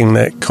taking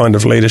that kind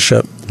of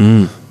leadership.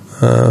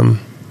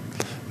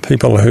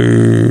 People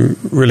who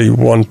really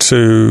want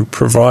to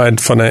provide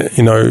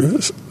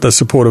the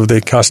support of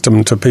their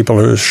custom to people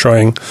who are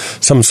showing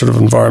some sort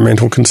of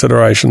environmental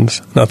considerations.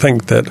 And I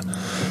think that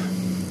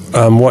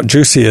what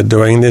Juicy are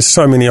doing, there's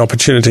so many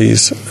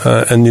opportunities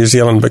in New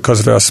Zealand because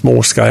of our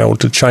small scale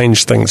to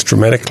change things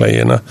dramatically,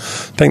 and I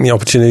think the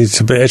opportunity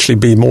to actually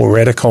be more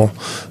radical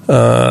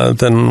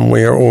than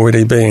we're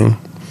already being.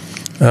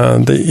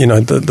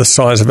 The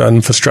size of our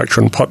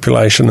infrastructure and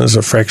population is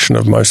a fraction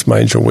of most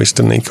major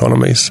Western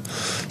economies.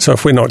 So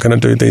if we're not going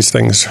to do these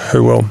things,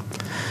 who will?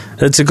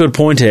 That's a good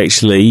point,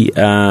 actually.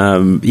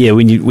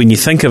 When you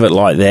think of it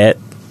like that,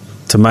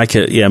 to make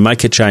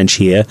a change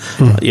here.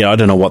 I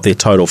don't know what their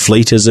total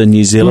fleet is in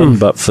New Zealand,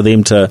 but for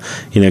them to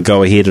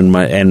go ahead and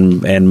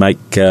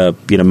make a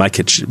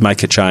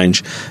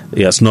change,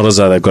 it's not as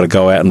though they've got to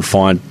go out and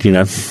find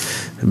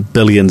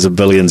billions and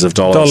billions of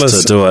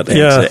dollars to do it,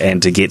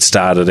 and to get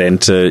started,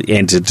 and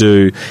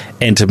to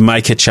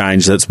make a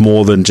change that's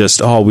more than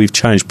just we've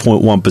changed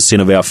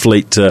 0.1% of our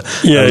fleet to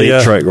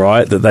electric,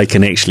 right? That they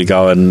can actually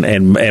go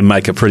and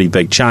make a pretty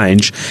big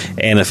change,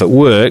 and if it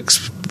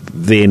works,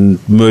 then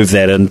move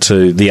that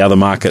into the other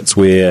markets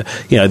where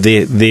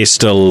they're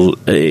still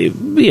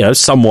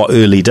somewhat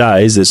early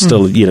days. There's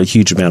still a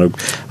huge amount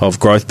of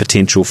growth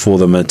potential for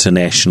them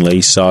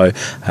internationally. So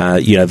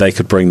they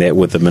could bring that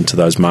with them into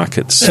those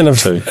markets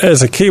too.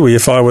 As a Kiwi,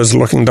 if I was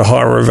looking to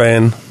hire a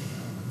van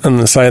in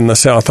the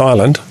South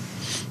Island,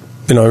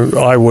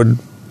 I would.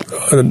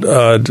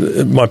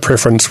 My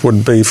preference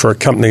would be for a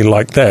company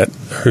like that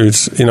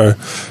who's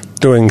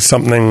doing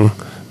something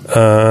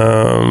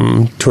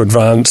to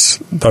advance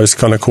those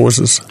kind of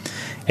causes.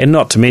 And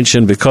not to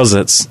mention, because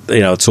it's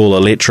all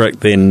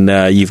electric, then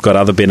you've got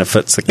other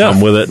benefits that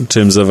come with it in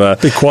terms of a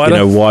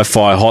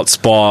Wi-Fi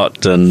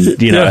hotspot and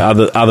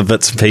other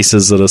bits and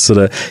pieces that are sort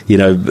of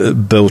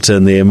built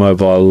in there,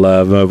 mobile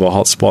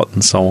hotspot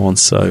and so on.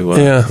 So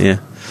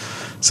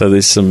So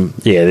there's some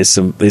good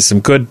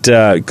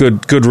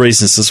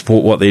reasons to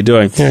support what they're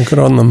doing. Yeah, good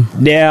on them.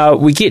 Now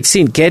we get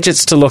sent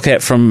gadgets to look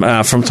at from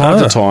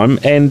time to time,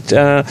 and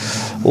it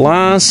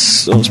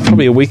was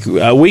probably a week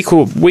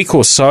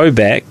or so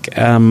back,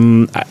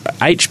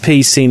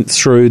 HP sent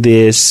through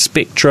their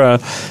Spectra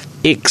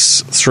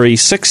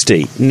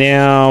X360.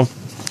 Now,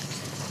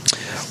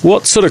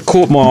 what sort of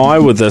caught my eye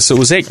with this? It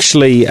was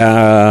actually.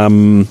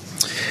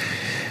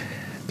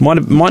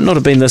 Might not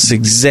have been this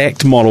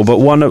exact model, but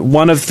one of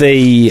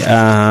the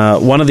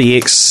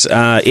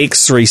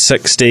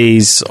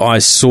X360s I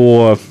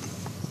saw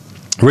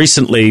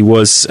recently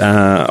was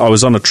I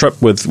was on a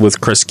trip with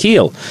Chris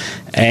Keel,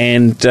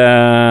 and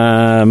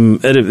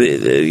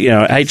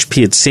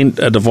HP had sent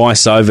a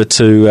device over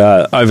to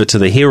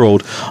the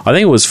Herald. I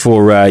think it was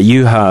for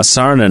Juha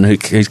Saarinen, who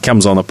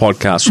comes on the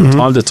podcast from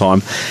time to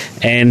time,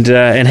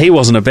 and he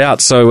wasn't about,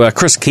 so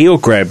Chris Keel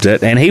grabbed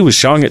it and he was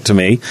showing it to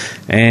me,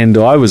 and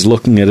I was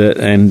looking at it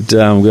and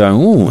going,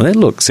 "Oh, that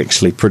looks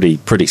actually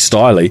pretty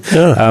stylish."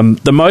 Yeah.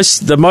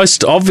 The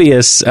most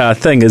obvious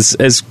thing is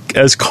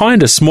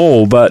kind of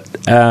small, but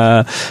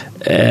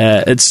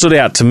it stood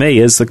out to me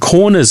as the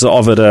corners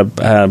of it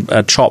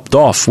are chopped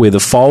off where the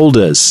fold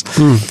is.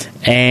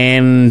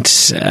 and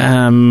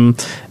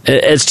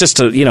it's just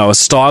a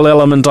style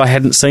element I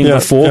hadn't seen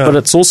before, but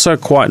it's also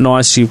quite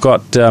nice. You've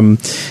got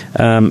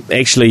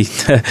actually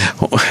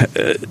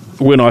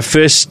when I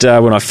first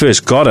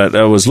got it,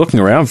 I was looking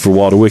around for a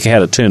while to work out how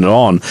to turn it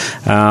on,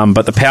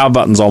 but the power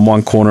button's on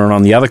one corner, and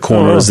on the other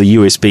corner is the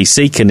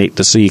USB-C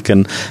connector, so you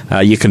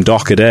can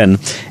dock it in.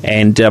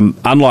 And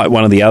unlike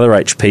one of the other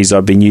HPs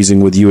I've been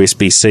using with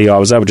USB-C, I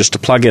was able just to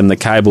plug in the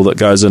cable that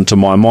goes into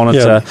my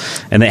monitor,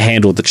 and that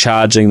handled the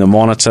charging, the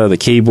monitor, the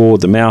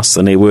keyboard, the mouse,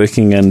 the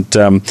networking, and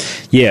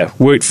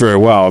worked very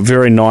well. A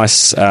very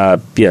nice,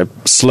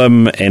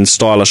 slim and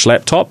stylish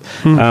laptop.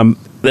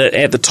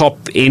 At the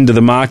top end of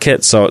the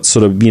market, so it's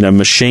sort of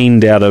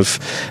machined out of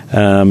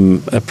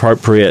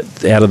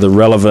out of the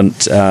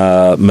relevant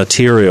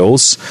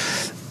materials.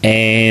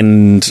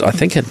 And I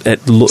think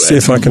it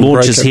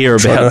launches here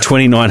about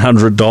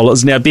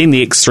 $2,900. Now, being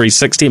the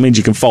X360, it means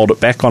you can fold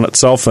it back on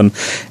itself and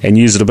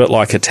use it a bit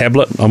like a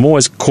tablet. I'm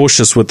always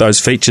cautious with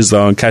those features,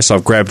 though, in case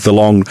I've grabbed the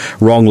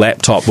wrong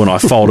laptop when I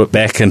fold it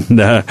back and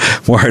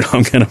worried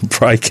I'm going to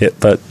break it.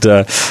 But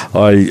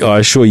I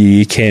assure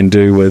you can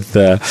do with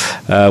the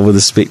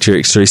Spectre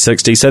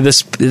X360. So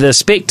the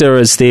Spectre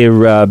is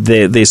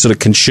their sort of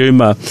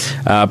consumer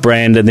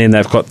brand, and then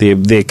they've got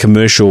their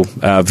commercial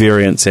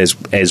variants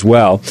as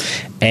well.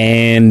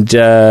 And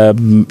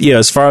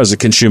as far as a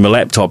consumer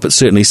laptop, it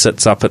certainly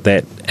sits up at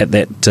that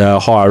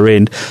higher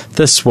end.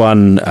 This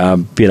one,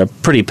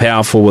 pretty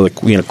powerful with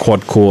a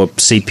quad core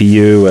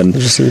CPU and.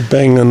 Did you see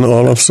Bang &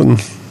 Olufsen?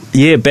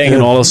 Yeah, Bang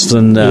 &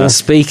 Olufsen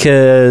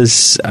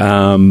speakers.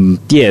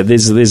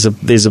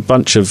 There's a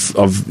bunch of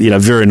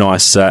very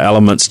nice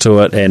elements to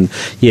it, and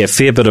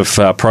fair bit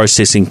of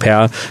processing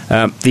power.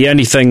 The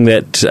only thing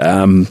that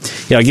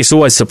I guess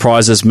always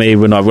surprises me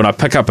when I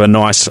pick up a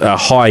nice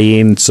high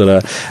end sort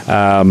of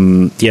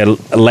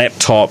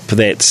laptop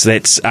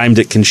that's aimed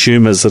at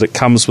consumers, that it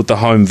comes with the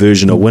home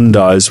version of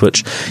Windows,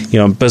 which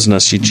in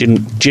business you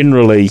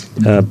generally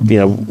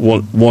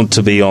want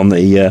to be on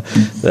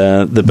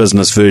the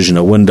business version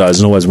of Windows.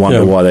 And always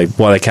wonder why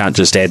they can't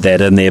just add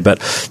that in there.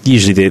 But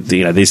usually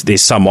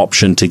there's some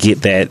option to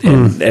get that.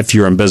 And if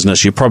you're in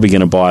business, you're probably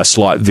going to buy a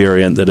slight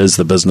variant that is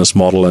the business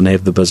model and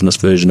have the business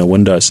version of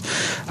Windows.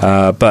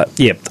 But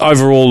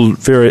overall,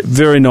 very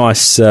very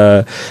nice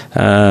design,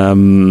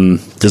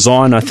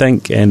 I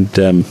think, and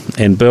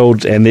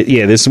build. And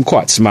there's some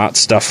quite smart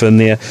stuff in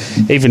there.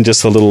 Even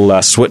just the little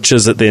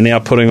switches that they're now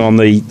putting on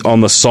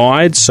the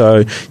side,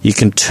 so you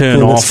can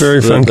turn off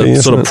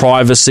the sort of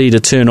privacy to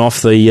turn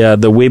off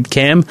the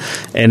webcam,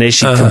 and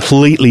actually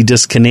completely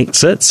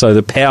disconnects it, so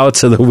the power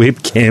to the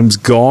webcam's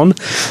gone.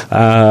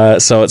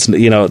 So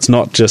it's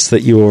not just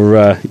that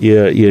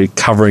you're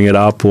covering it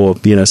up or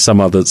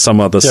some other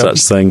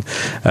such thing.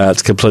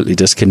 It's completely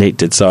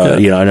disconnected. So I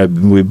know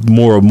we're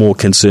more and more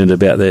concerned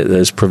about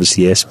those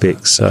privacy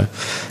aspects. So.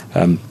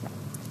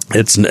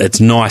 It's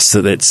nice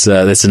that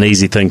that's an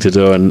easy thing to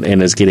do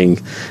and is getting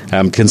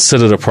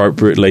considered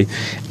appropriately,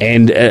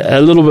 and a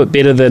little bit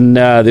better than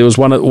there was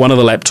one of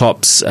the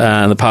laptops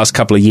in the past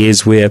couple of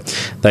years where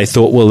they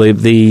thought, well,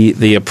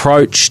 the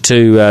approach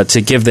to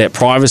give that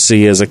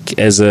privacy as a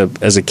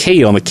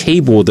key on the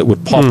keyboard that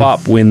would pop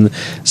up when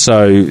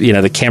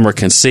the camera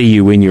can see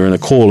you when you're in a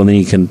call, and then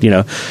you can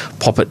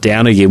pop it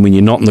down again when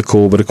you're not in the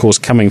call. But of course,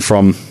 coming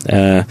from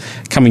your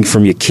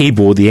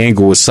keyboard, the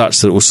angle was such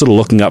that it was sort of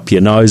looking up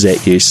your nose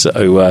at you.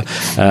 So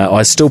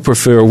I still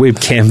prefer a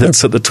webcam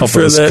that's at the top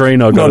of the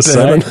screen, I've got to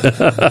say.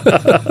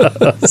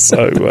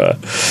 So,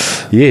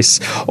 yes.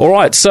 All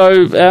right,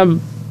 so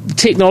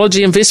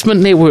Technology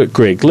Investment Network,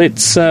 Greg.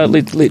 Let's talk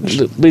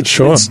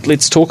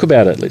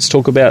about it. Let's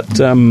talk about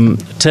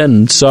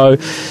TIN. So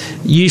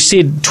you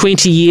said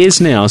 20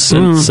 years now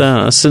since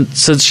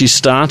you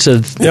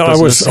started. Yeah,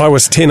 I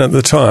was 10 at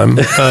the time,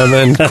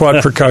 and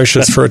quite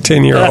precocious for a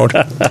 10-year-old.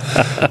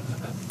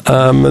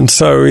 And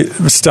so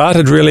it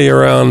started really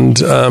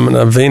around an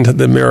event at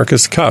the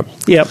America's Cup.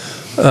 Yep.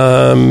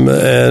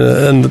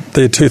 And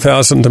the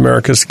 2000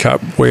 America's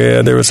Cup,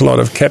 where there was a lot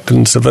of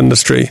captains of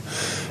industry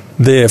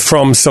there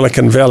from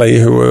Silicon Valley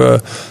who were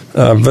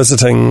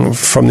visiting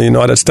from the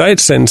United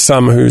States, and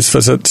some whose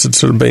visits had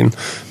sort of been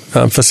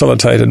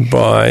facilitated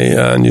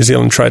by New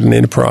Zealand Trade and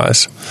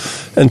Enterprise.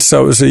 And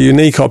so it was a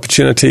unique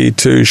opportunity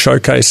to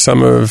showcase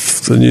some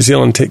of the New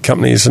Zealand tech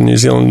companies in New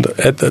Zealand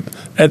at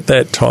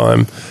that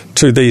time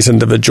to these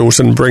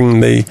individuals and bring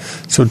the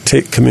sort of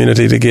tech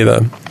community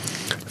together.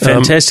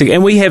 Fantastic.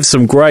 And we have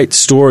some great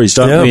stories,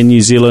 don't we, in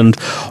New Zealand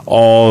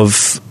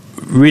of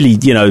really,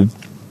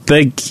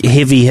 big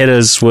heavy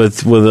hitters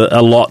with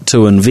a lot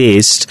to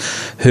invest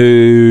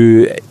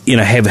who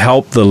have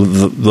helped the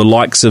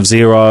likes of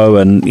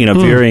Xero and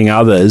varying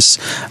others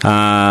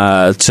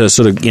to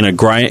sort of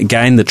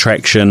gain the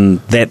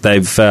traction that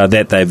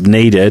they've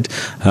needed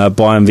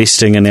by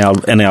investing in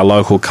our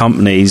local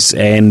companies,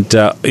 and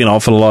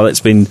often a lot of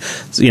that's been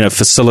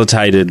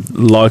facilitated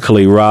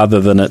locally rather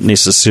than it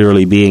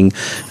necessarily being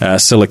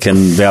Silicon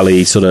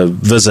Valley sort of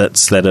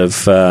visits that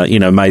have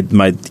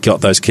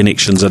got those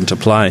connections into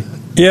play.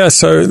 Yeah,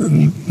 so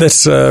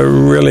that's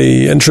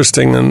really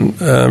interesting and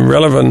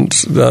relevant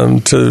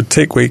to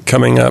Tech Week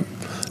coming up.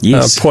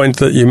 Yes. Point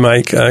that you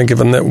make,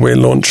 given that we're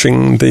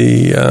launching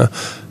the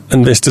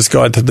Investor's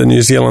Guide to the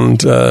New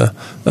Zealand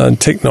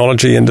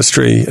technology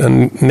industry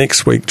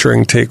next week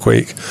during Tech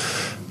Week.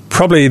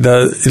 Probably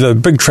the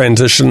big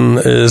transition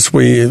is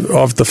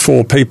of the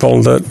 4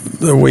 people that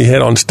we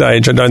had on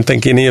stage, I don't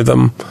think any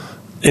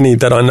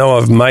that I know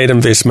of made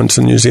investments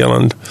in New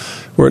Zealand,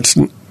 where it's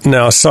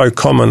now so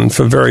common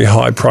for very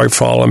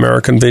high-profile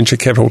American venture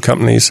capital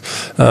companies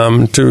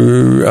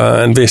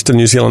to invest in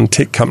New Zealand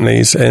tech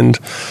companies. And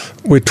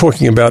we're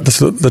talking about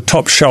the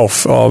top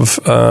shelf of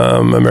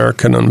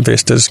American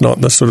investors,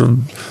 not the sort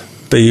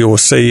of B or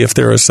C, if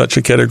there is such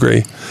a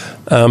category.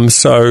 New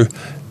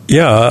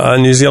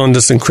Zealand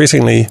is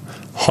increasingly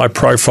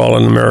high-profile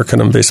in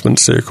American investment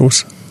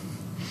circles.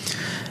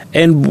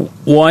 And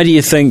why do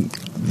you think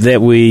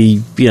that we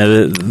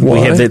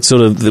have that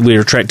sort of,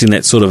 we're attracting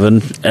that sort of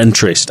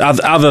interest,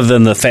 other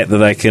than the fact that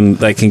they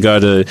can go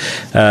to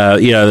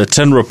the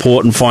Tin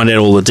Report and find out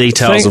all the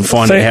details and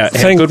find out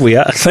how good we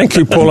are? Thank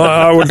you, Paul.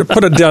 I would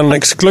put it down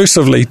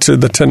exclusively to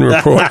the Tin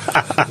Report.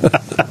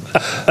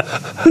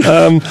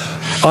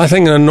 I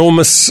think an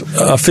enormous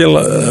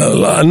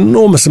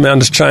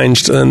amount has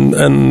changed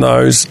in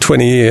those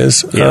 20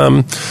 years.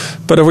 Yeah.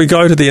 But if we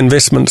go to the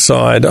investment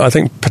side, I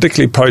think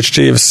particularly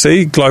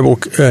post-GFC, global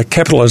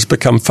capital has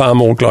become far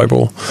more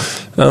global.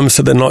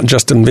 So they're not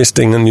just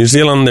investing in New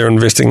Zealand, they're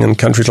investing in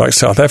countries like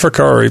South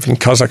Africa or even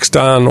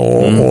Kazakhstan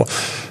or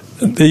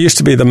there used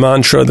to be the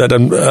mantra that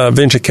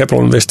venture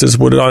capital investors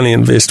would only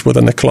invest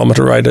within a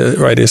kilometre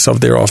radius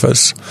of their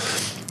office.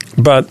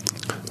 But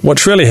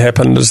what's really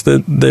happened is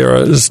that there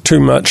is too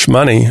much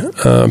money,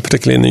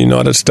 particularly in the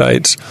United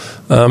States,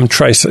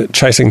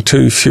 chasing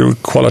too few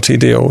quality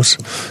deals.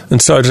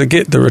 And so to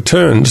get the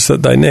returns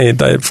that they need,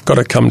 they've got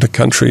to come to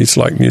countries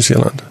like New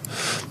Zealand.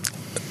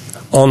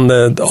 On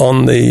the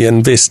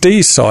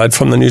investee side,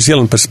 from the New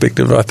Zealand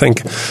perspective, I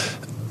think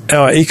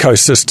our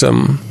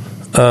ecosystem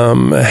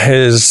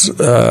has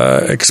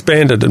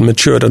expanded and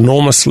matured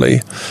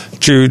enormously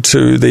due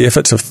to the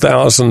efforts of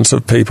thousands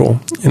of people,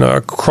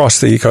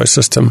 across the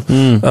ecosystem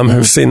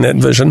who've seen that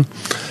vision.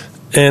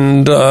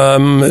 And,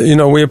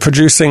 we're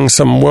producing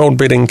some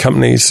world-beating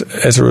companies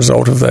as a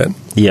result of that.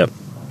 Yep.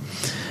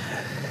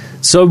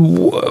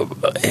 So,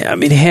 I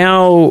mean,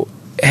 how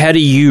do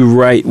you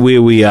rate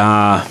where we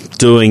are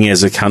doing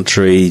as a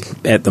country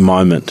at the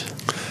moment?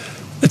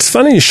 It's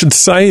funny you should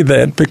say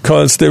that,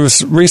 because there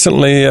was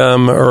recently a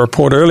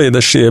report earlier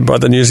this year by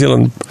the New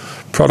Zealand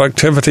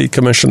Productivity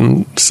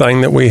Commission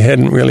saying that we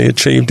hadn't really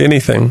achieved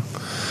anything.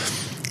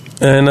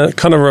 And it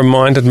kind of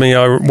reminded me,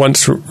 I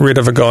once read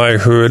of a guy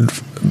who had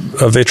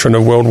a veteran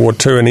of World War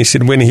II, and he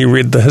said when he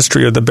read the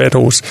history of the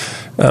battles,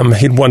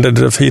 he'd wondered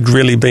if he'd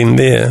really been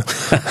there.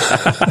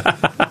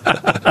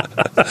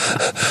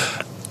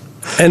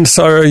 And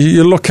so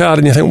you look out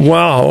and you think,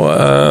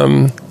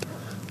 wow,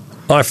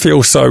 I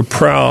feel so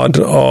proud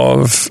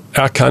of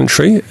our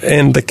country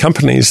and the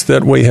companies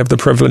that we have the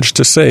privilege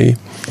to see.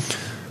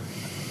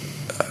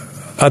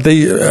 How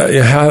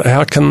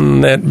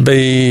can that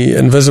be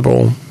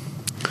invisible?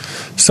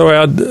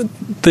 So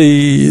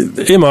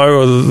the MO,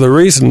 or the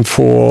reason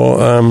for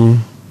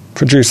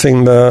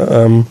producing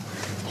the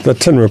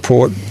Tin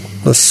Report,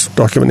 this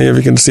document here, if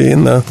you can see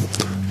in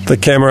the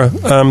camera,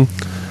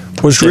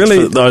 was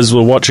really... For those who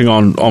are watching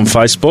on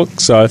Facebook.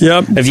 So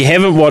if you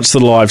haven't watched the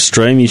live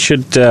stream, you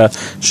should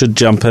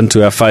jump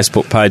into our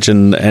Facebook page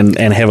and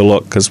have a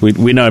look, because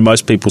we know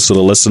most people sort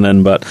of listen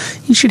in, but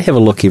you should have a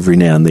look every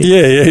now and then.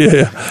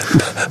 Yeah.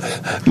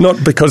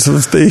 Not because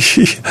of the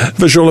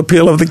visual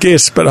appeal of the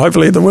guests, but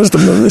hopefully the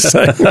wisdom of this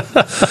saying.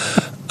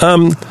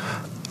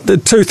 The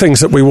two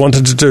things that we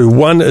wanted to do.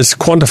 One is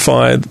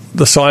quantify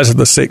the size of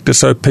the sector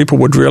so people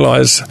would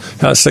realise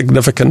how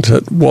significant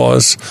it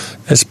was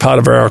as part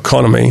of our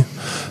economy.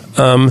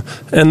 And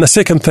the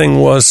second thing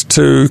was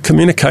to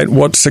communicate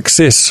what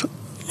success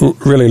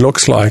really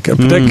looks like,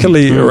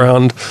 particularly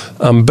around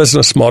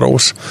business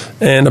models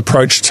and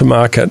approach to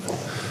market.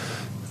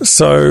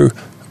 So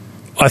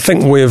I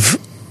think we've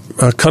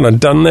kind of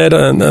done that.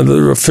 And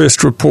the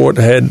first report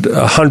had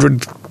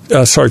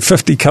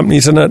 50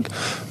 companies in it.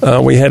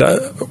 We had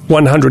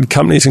 100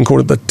 companies and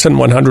called it the Tin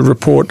 100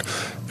 report,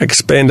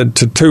 expanded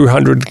to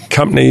 200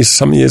 companies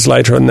some years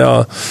later, and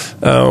now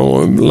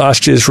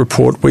last year's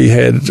report we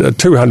had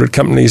 200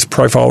 companies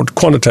profiled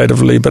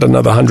quantitatively, but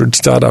another 100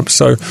 startups.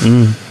 So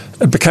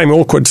it became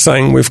awkward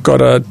saying we've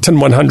got a Tin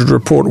 100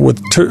 report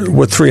with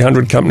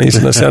 300 companies,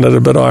 and it sounded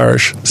a bit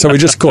Irish. So we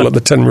just call it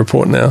the Tin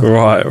Report now.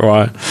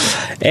 Right.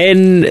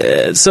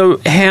 And so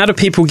how do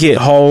people get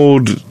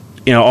hold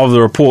of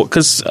the report?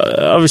 Because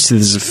obviously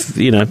there's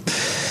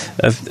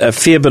a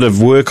fair bit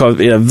of work. I've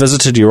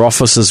visited your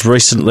offices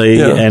recently,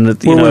 and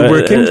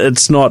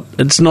it's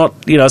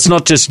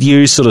not just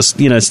you sort of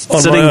sitting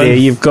there.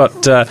 You've got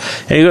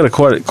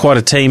quite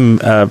a team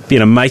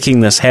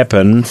making this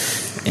happen.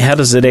 how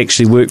does it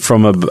actually work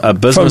from a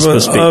business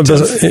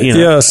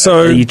perspective?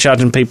 So are you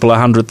charging people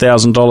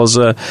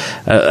 $100,000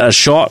 a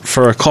shot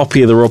for a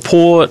copy of the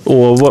report,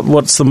 or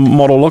what's the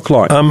model look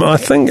like? I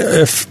think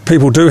if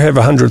people do have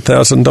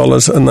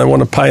 $100,000 and they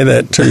want to pay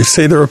that to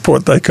see the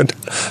report, they could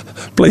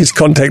please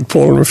contact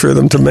Paul and refer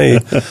them to me.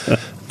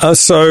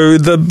 So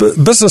the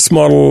business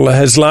model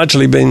has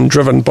largely been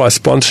driven by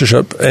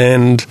sponsorship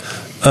and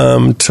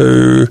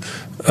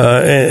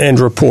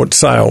report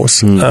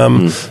sales.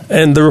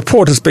 And the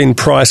report has been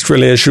priced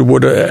really as you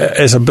would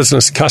as a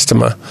business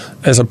customer,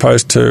 as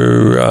opposed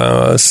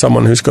to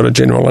someone who's got a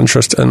general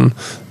interest in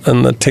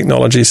the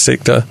technology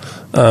sector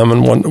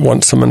and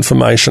want some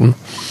information.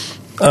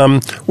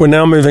 We're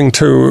now moving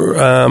to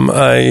a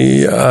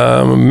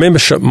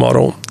membership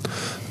model.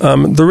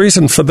 The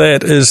reason for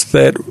that is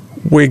that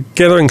we're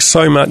gathering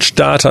so much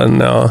data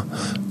now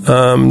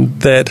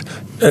that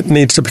it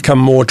needs to become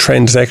more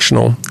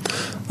transactional.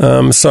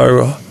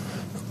 So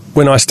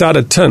when I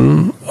started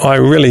Tin, I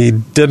truly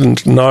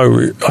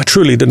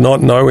did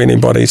not know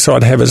anybody, so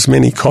I'd have as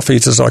many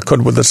coffees as I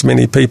could with as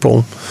many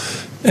people.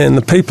 And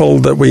the people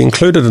that we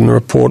included in the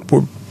report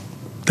were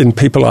then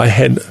people I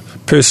had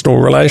personal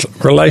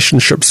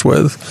relationships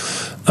with.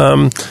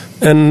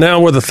 And now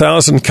with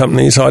 1,000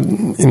 companies,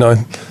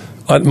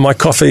 my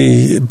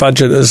coffee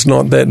budget is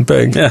not that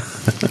big. Yeah.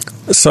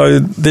 So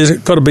there's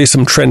got to be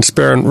some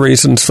transparent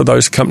reasons for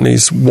those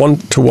companies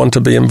want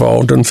to be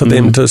involved and for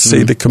them to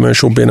see the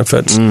commercial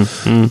benefits.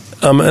 And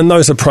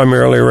those are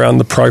primarily around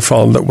the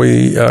profile that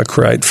we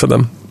create for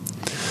them.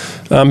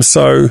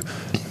 So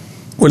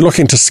we're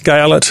looking to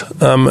scale it.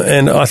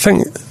 And I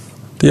think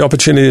the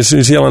opportunity as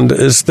New Zealand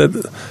is that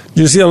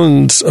New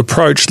Zealand's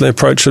approach, the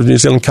approach of New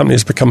Zealand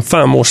companies, has become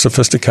far more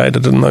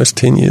sophisticated in those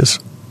 10 years.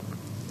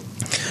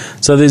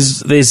 So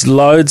there's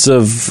loads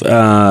of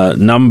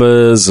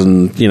numbers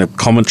and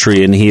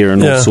commentary in here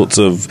and all sorts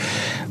of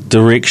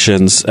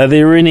directions. Are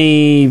there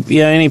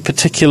any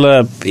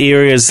particular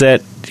areas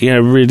that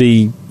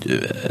really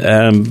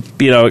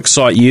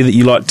excite you that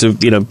you like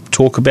to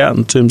talk about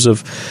in terms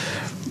of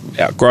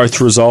our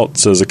growth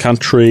results as a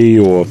country,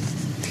 or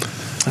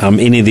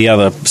any of the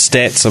other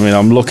stats? I mean,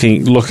 I'm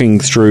looking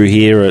through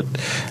here at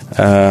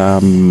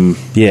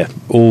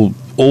all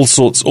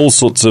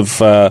sorts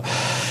of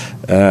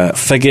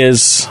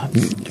figures.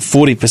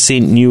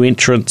 40% new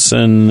entrants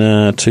in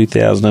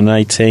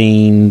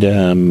 2018.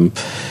 A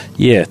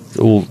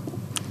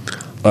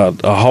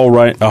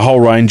whole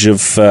range of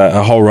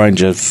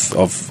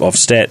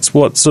stats.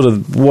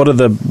 What are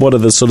the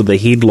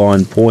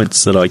headline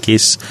points that I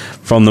guess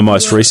from the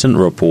most recent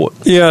report?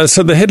 Yeah,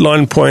 so the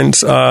headline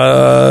points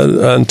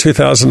are in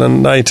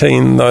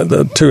 2018,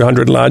 the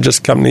 200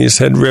 largest companies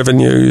had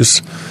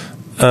revenues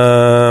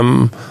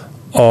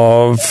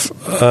of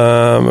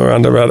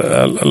around about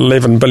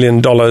 $11 billion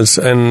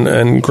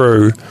and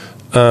grew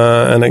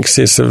in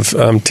excess of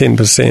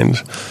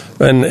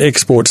 10%, and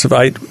exports of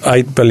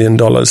 $8 billion.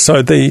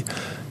 So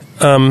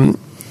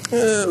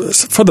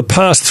for the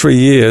past 3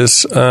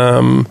 years,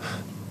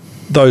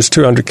 those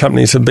 200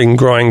 companies have been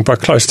growing by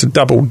close to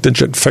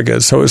double-digit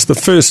figures. So it's the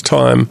first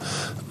time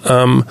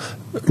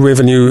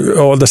revenue,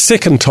 or the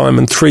second time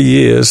in 3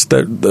 years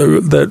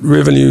that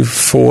revenue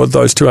for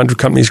those 200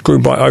 companies grew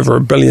by over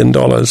 $1 billion.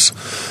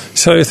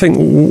 So you think,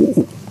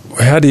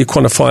 how do you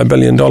quantify $1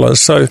 billion?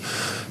 So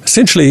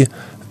essentially,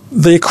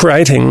 they're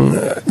creating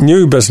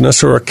new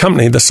business or a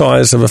company the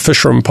size of a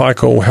Fisher &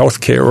 Paykel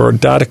Healthcare or a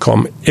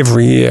Datacom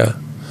every year.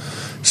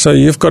 So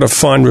you've got to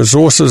find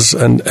resources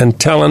and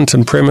talent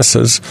and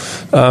premises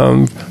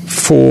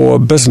for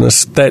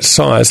business that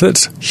size.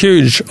 That's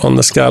huge on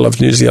the scale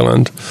of New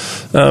Zealand.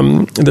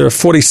 There are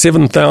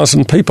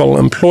 47,000 people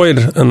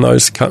employed in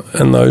those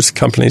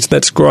companies.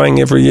 That's growing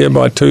every year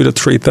by 2,000 to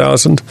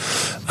 3,000.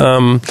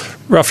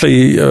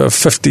 Roughly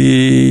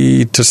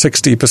 50 to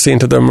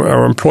 60% of them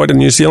are employed in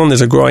New Zealand.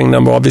 There's a growing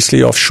number,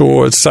 obviously,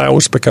 offshore as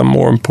sales become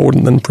more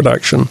important than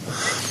production.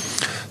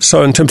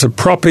 So in terms of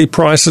property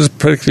prices,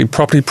 particularly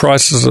property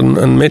prices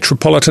in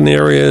metropolitan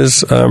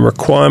areas,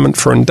 requirement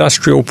for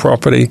industrial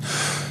property,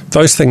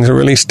 those things are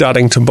really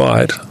starting to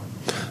bite.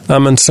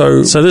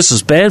 So this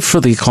is bad for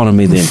the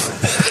economy then?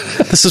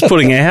 This is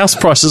putting our house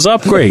prices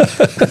up, Greg.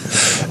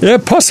 Yeah,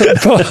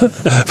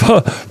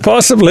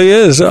 possibly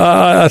is,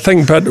 I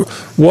think. But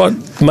what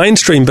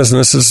mainstream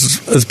business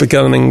is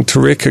beginning to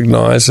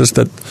recognise is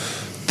that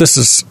this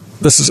is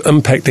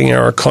impacting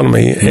our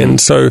economy. And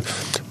so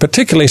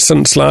particularly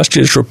since last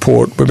year's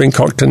report, we've been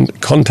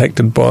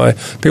contacted by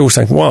people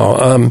saying,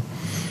 wow,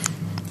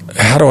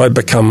 how do I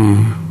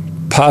become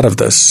part of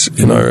this?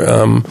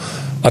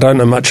 I don't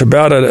know much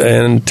about it,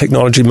 and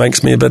technology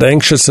makes me a bit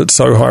anxious. It's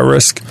so high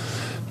risk.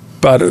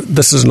 But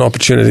this is an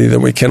opportunity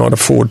that we cannot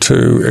afford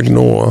to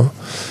ignore.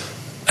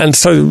 And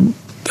so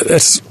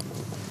that's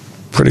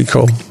pretty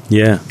cool.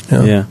 Yeah.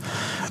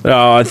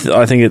 I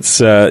think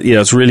it's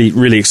it's really,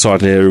 really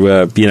exciting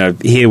to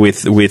hear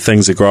where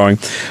things are growing.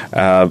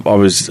 I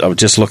was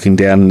just looking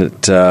down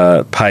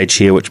at page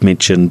here which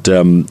mentioned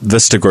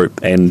Vista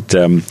Group, and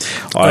an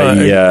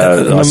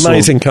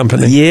amazing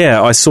company.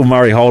 Yeah, I saw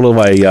Murray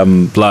Holloway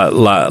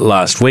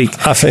last week.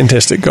 A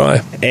fantastic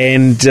guy,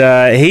 and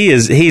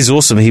he's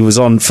awesome. He was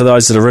on, for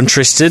those that are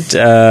interested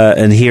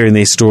in hearing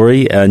their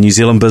story, New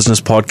Zealand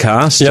Business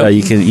Podcast. Yep.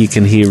 You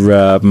can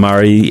hear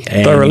Murray.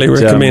 And, thoroughly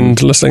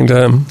recommend listening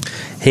to him.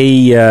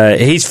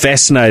 He's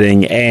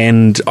fascinating,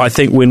 and I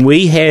think when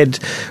we had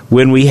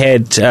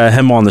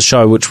him on the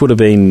show, which would have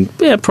been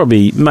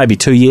probably maybe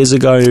 2 years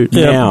ago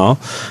now,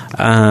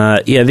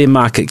 their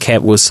market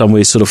cap was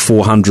somewhere sort of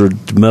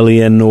 400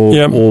 million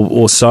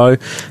or so.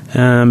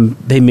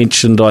 He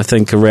mentioned, I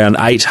think, around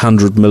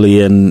 800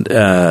 million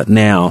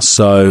now.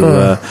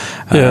 So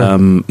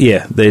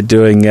they're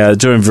doing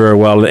very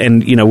well,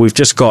 and we've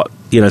just got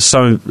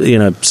so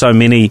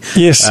many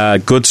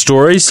good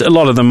stories. A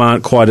lot of them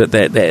aren't quite at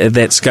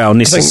that scale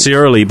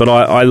necessarily, but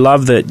I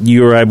love that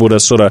you were able to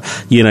sort of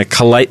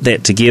collate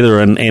that together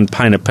and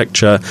paint a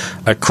picture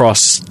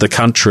across the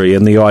country,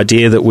 and the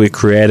idea that we're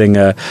creating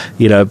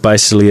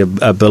basically a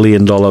 $1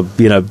 billion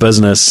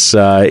business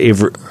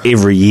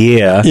every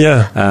year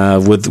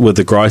with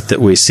the growth that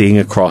we're seeing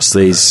across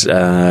these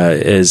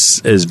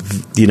is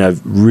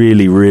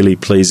really, really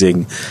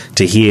pleasing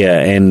to hear.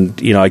 And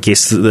I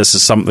guess that this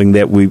is something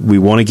that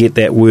we want to get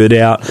that word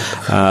out.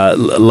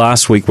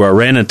 Last week where I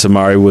ran into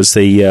Murray was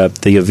the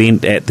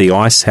event at the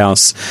Ice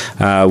House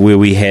where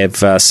we have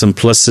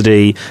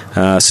Simplicity,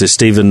 Sir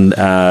Stephen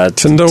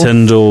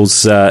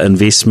Tyndall's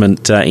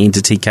investment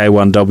entity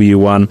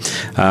K1W1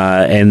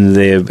 and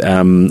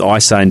the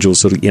Ice Angels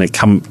sort of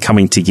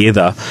coming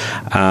together,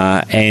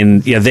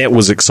 and that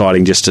was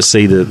exciting just to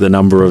see the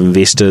number of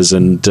investors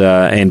and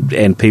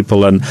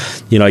people, and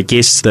I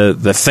guess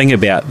the thing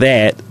about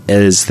that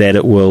is that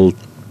it will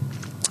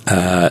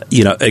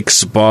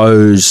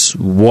expose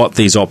what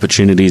these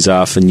opportunities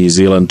are for New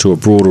Zealand to a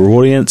broader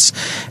audience,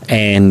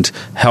 and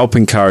help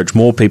encourage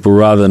more people,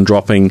 rather than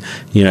dropping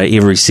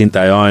every cent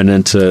they own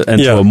into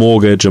a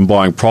mortgage and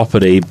buying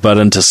property, but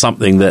into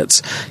something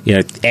that's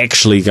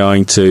actually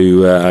going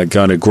to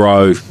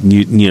grow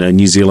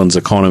New Zealand's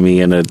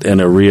economy in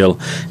a real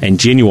and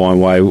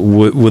genuine way,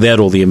 without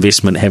all the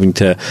investment having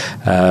to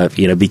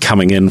be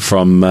coming in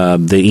from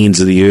the ends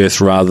of the earth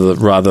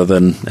rather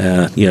than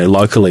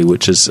locally,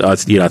 which is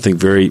I think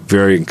very,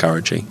 very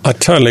encouraging. I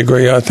totally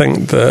agree. I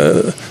think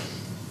the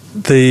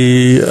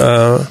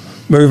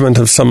movement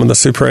of some of the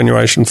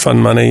superannuation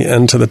fund money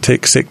into the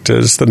tech sector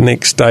is the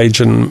next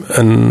stage in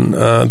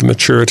the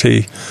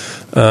maturity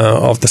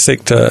of the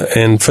sector,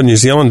 and for New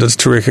Zealanders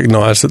to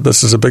recognise that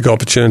this is a big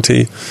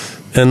opportunity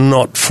and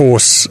not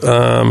force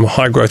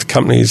high growth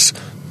companies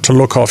to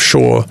look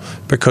offshore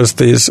because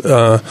there's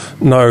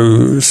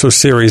no sort of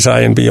Series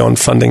A and beyond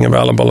funding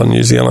available in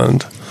New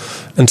Zealand.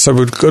 And so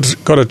we've got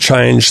to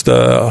change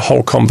the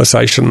whole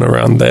conversation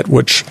around that,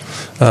 which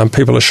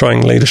people are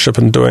showing leadership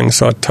in doing.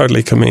 So I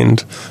totally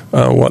commend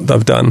what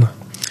they've done.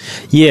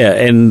 Yeah,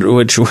 and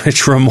which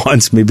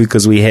reminds me,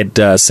 because we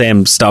had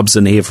Sam Stubbs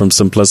in here from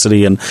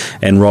Simplicity and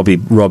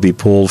Robbie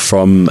Paul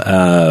from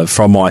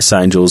Ice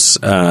Angels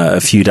a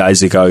few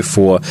days ago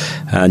for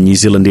New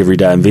Zealand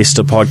Everyday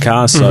Investor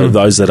podcast. So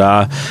those that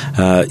are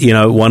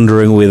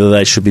wondering whether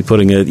they should be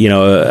putting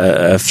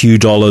a few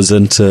dollars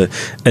into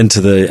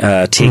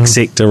the tech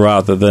sector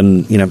rather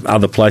than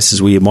other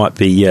places where you might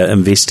be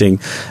investing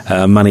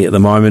money at the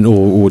moment,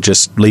 or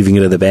just leaving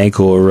it at the bank,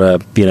 or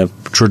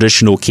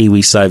traditional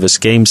KiwiSaver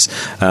schemes,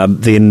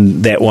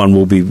 then that one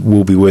will be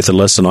worth a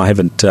listen. I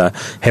haven't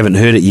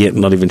heard it yet.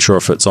 I'm not even sure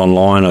if it's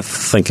online. I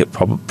think it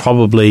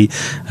probably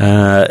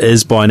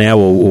is by now,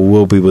 or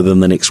will be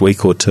within the next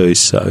week or two.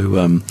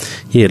 So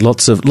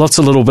lots of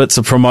little bits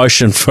of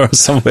promotion for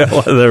some of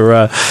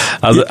our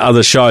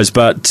other shows.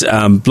 But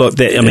look,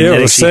 Sam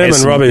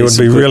and Robbie would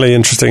be really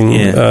interesting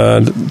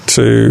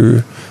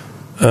to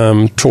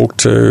talk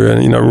to.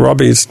 And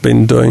Robbie's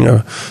been doing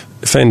a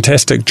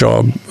fantastic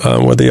job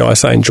with the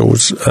Ice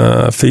Angels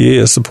for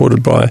years,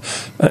 supported by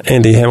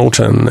Andy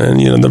Hamilton,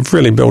 and they've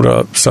really built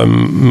up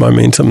some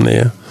momentum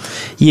there.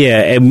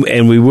 Yeah,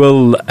 and we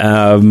will.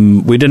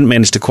 We didn't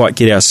manage to quite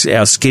get our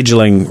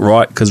scheduling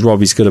right because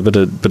Robbie's got a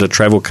bit of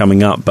travel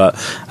coming up, but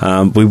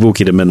we will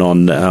get him in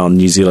on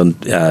New Zealand,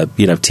 tech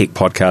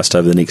podcast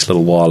over the next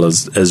little while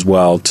as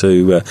well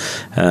to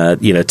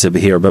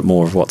hear a bit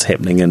more of what's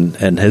happening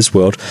in his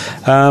world.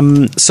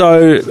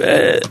 So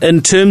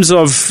in terms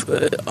of,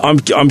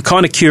 I'm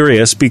kind of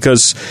curious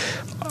because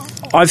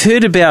I've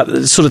heard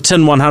about sort of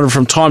TIN 100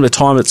 from time to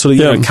time. It's sort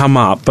of come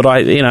up, but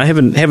I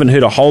haven't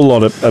heard a whole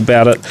lot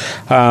about it.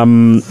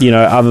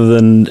 Other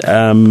than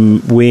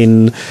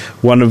when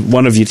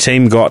one of your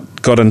team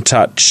got in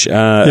touch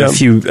a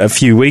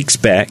few weeks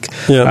back.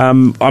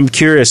 I'm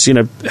curious. Who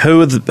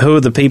are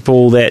the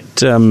people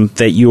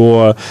that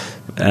you're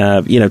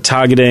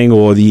targeting,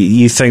 or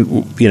you think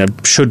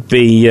should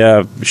be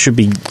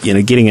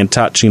getting in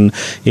touch, and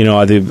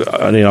either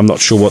I'm not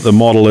sure what the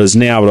model is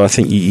now, but I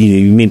think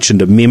you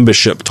mentioned a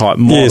membership type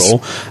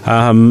model.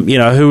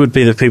 Yes. Who would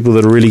be the people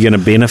that are really going to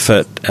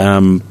benefit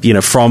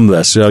from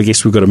this? So I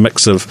guess we've got a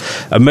mix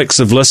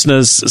of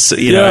listeners,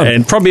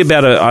 and probably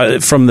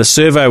about from the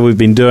survey we've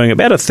been doing,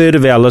 about a third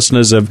of our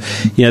listeners have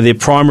their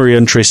primary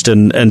interest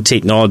in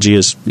technology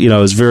is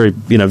very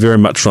very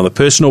much from the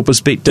personal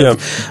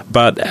perspective,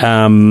 but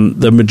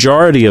the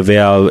majority of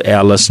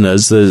our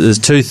listeners, there's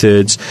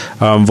 2/3,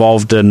 are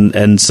involved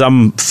in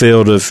some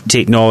field of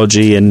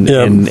technology and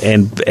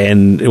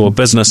or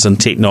business and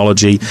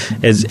technology,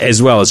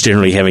 as well as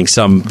generally having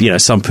some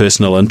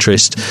personal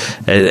interest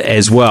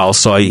as well.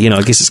 So I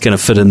guess it's going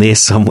to fit in there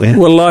somewhere.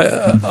 Well,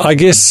 I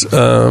guess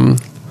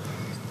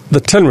the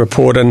TIN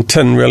report and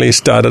TIN really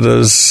started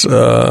as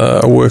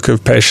a work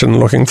of passion,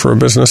 looking for a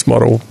business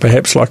model,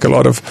 perhaps like a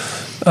lot of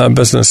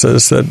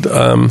businesses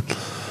that.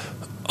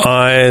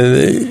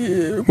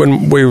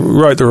 When we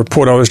wrote the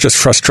report, I was just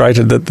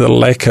frustrated at the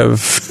lack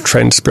of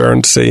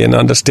transparency and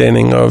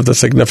understanding of the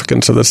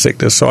significance of the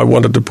sector. So I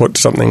wanted to put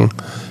something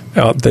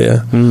out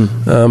there.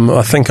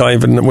 I think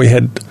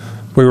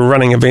we were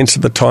running events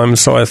at the time,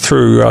 so I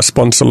threw our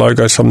sponsor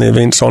logos from the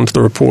events onto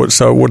the report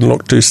so it wouldn't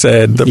look too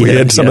sad that we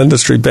had some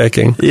industry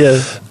backing.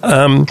 Yeah.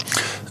 And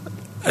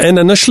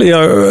initially,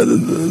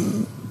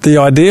 the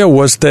idea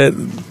was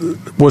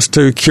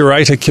to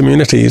curate a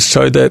community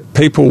so that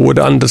people would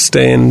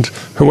understand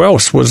who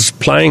else was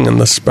playing in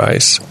this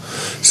space.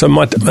 So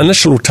my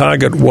initial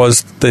target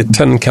was the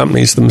tin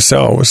companies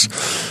themselves,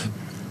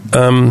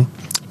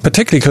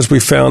 particularly because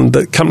we found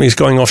that companies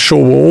going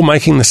offshore were all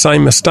making the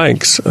same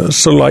mistakes,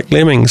 sort of like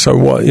lemmings.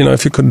 So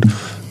if you could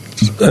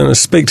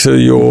speak to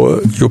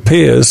your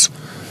peers,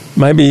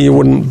 maybe you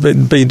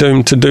wouldn't be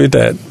doomed to do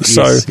that.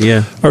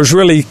 Yes, I was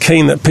really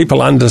keen that people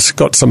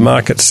got some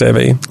market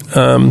savvy.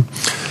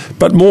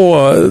 But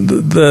more,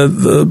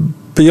 the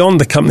beyond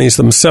the companies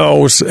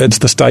themselves, it's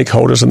the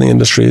stakeholders in the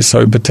industry,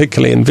 so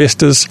particularly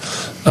investors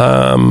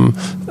and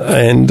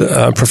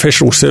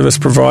professional service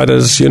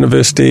providers,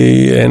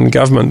 university and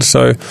government.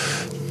 So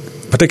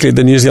particularly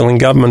the New Zealand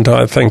government,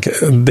 I think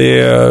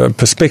their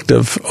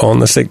perspective on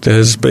the sector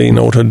has been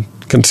altered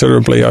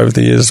considerably over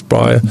the years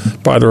by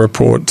the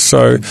report.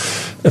 So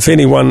if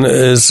anyone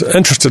is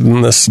interested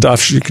in this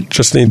stuff, you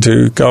just need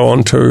to go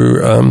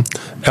onto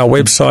our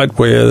website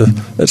where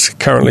it's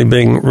currently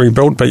being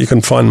rebuilt, but you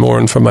can find more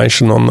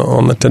information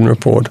on the TIN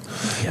report.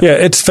 Yeah,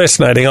 it's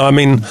fascinating. I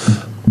mean,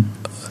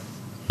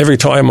 every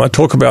time I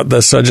talk about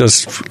this, I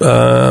just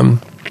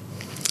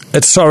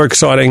it's so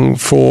exciting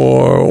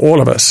for all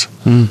of us.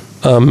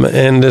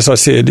 And as I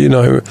said,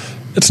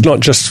 it's not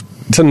just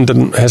TIN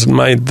hasn't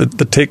made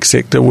the tech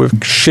sector. We've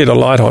shed a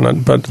light on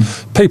it, but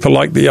people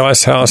like the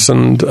Ice House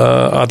and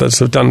others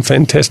have done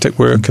fantastic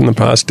work in the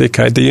past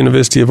decade. The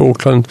University of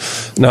Auckland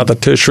and other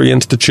tertiary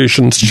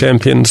institutions,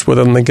 champions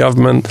within the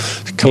government,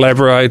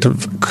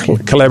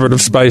 collaborative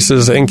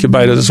spaces,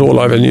 incubators all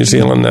over New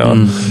Zealand now.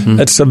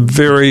 It's a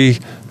very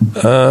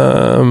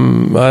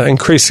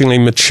increasingly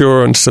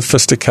mature and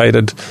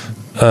sophisticated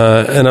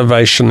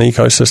innovation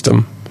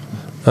ecosystem.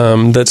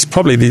 That's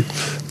probably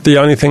the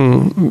only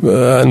thing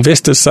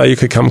investors say you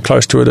could come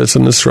close to it is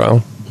in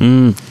Israel.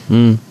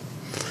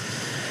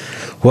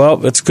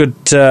 Well, it's good.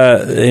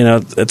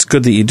 It's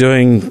good that you're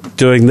doing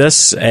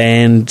this,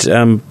 and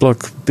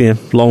look,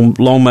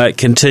 long may it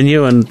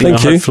continue, and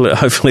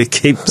hopefully it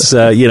keeps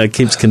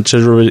keeps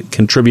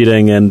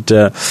contributing and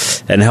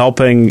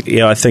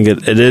helping. I think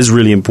it is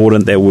really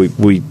important that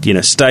we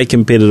stay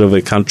competitive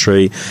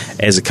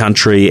as a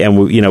country, and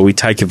we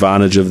take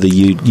advantage of the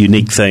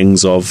unique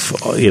things of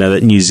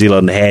that New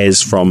Zealand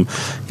has from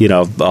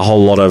a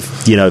whole lot of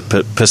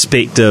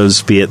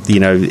perspectives, be it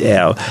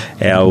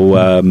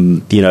our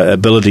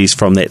abilities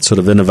from that sort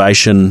of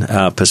innovation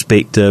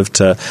perspective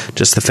to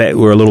just the fact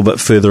we're a little bit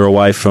further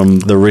away from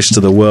the rest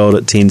of the world.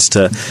 It tends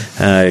to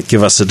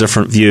give us a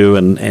different view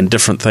and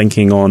different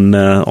thinking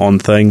on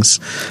things.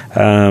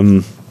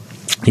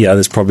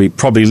 There's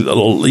probably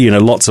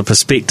lots of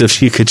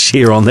perspectives you could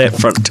share on that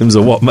front in terms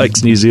of what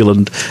makes New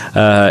Zealand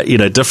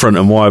different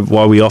and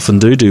why we often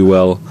do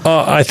well.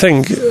 I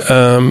think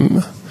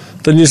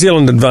the New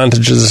Zealand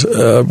advantage is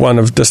one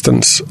of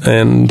distance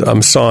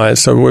and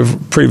size. So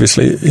we've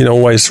previously,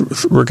 always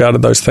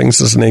regarded those things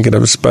as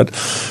negatives, but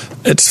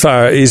it's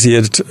far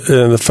easier.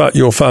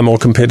 You're far more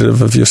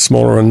competitive if you're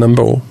smaller and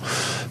nimble.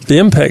 The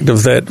impact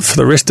of that for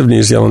the rest of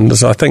New Zealand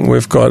is, I think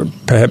we've got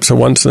perhaps a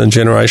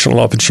once-in-a-generational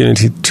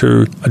opportunity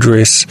to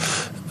address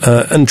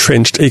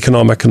entrenched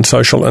economic and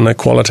social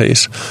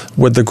inequalities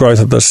with the growth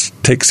of this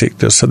tech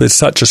sector. So there's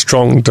such a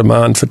strong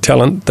demand for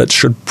talent that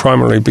should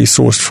primarily be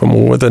sourced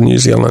from within New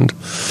Zealand.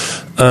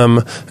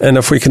 And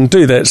if we can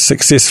do that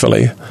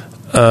successfully,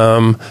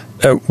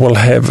 it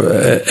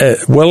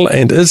will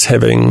and is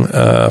having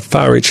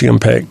far-reaching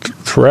impact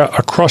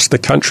across the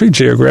country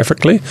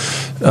geographically,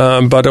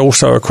 but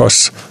also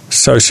across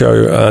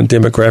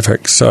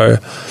socio-demographics. So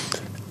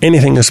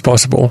anything is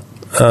possible.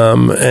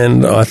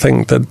 and I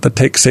think that the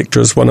tech sector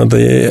is one of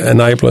the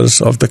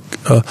enablers of the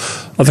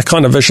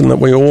kind of vision that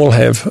we all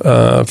have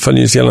for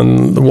New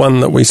Zealand, the one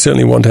that we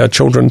certainly want our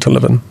children to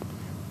live in.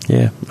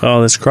 Yeah.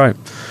 Oh, that's great.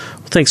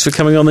 Thanks for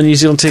coming on the New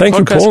Zealand Tech Podcast.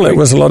 Thank you, Paul. It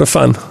was a lot of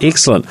fun.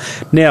 Excellent.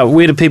 Now,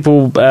 where do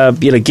people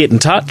get in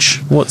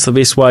touch? What's the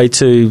best way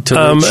to reach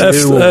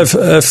you?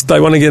 If they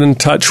want to get in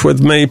touch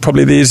with me,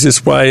 probably the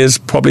easiest way is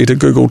probably to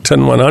Google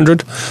TIN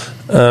 100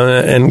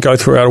 and go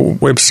through our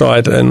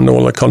website, and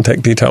all the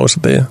contact details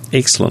are there.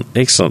 Excellent.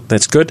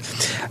 That's good.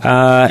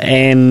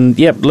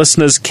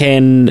 Listeners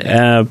can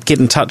get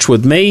in touch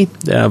with me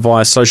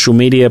via social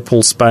media,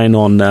 Paul Spain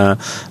on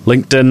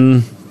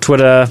LinkedIn,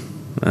 Twitter,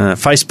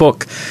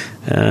 Facebook.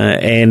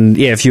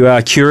 If you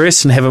are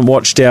curious and haven't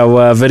watched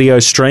our video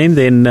stream,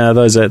 then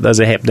those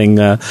are happening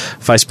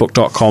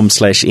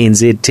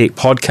facebook.com/NZ Tech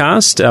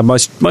Podcast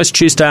most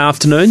Tuesday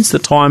afternoons. The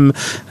time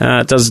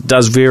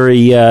does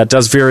vary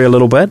a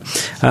little bit,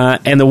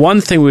 and the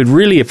one thing we'd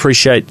really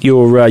appreciate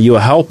your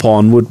help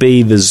on would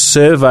be the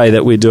survey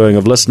that we're doing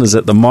of listeners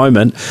at the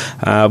moment.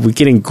 We're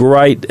getting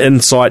great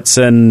insights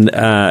in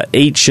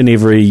each and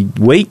every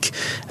week,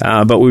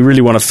 but we really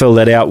want to fill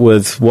that out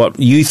with what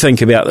you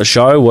think about the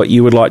show, what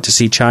you would like to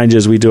see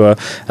changes. We do a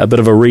bit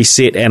of a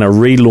reset and a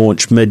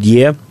relaunch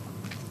mid-year.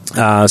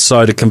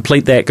 So to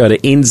complete that, go to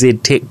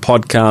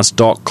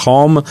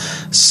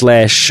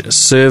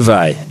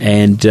nztechpodcast.com/survey,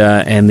 and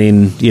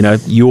then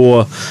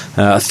your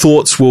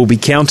thoughts will be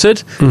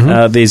counted.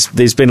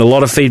 There's been a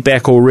lot of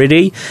feedback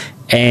already,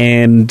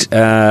 and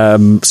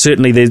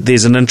certainly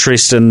there's an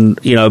interest in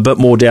a bit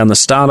more down the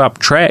startup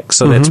track.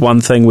 So that's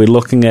one thing we're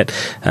looking at,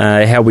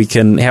 how we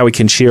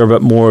can share a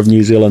bit more of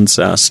New Zealand's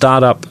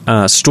startup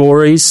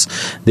stories.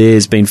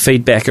 There's been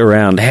feedback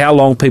around how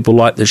long people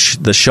like the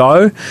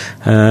show,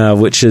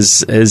 which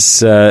is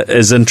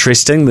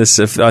interesting.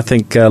 I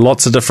think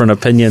lots of different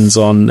opinions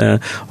on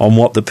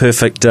what the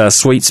perfect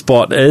sweet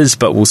spot is,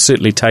 but we'll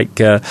certainly take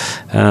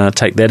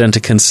that into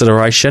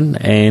consideration,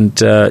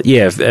 and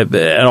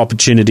an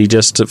opportunity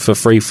just for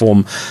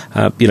free-form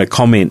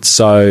comments.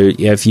 So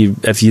if you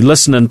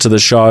listen into the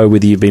show,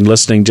 whether you've been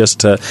listening if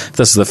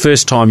this is the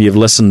first time you've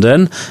listened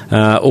in,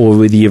 or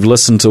whether you've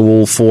listened to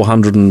all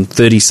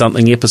 430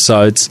 something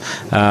episodes,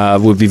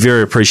 we'd be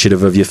very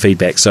appreciative of your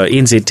feedback. So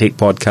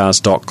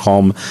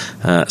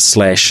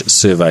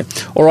nztechpodcast.com/survey.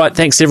 All right,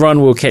 thanks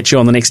everyone. We'll catch you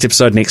on the next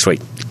episode next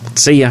week.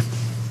 See ya.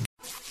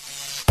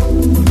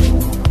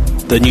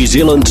 The New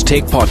Zealand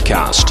Tech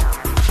Podcast,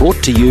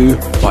 brought to you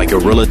by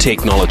Gorilla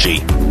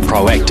Technology,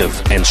 proactive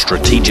and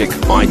strategic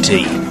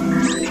IT.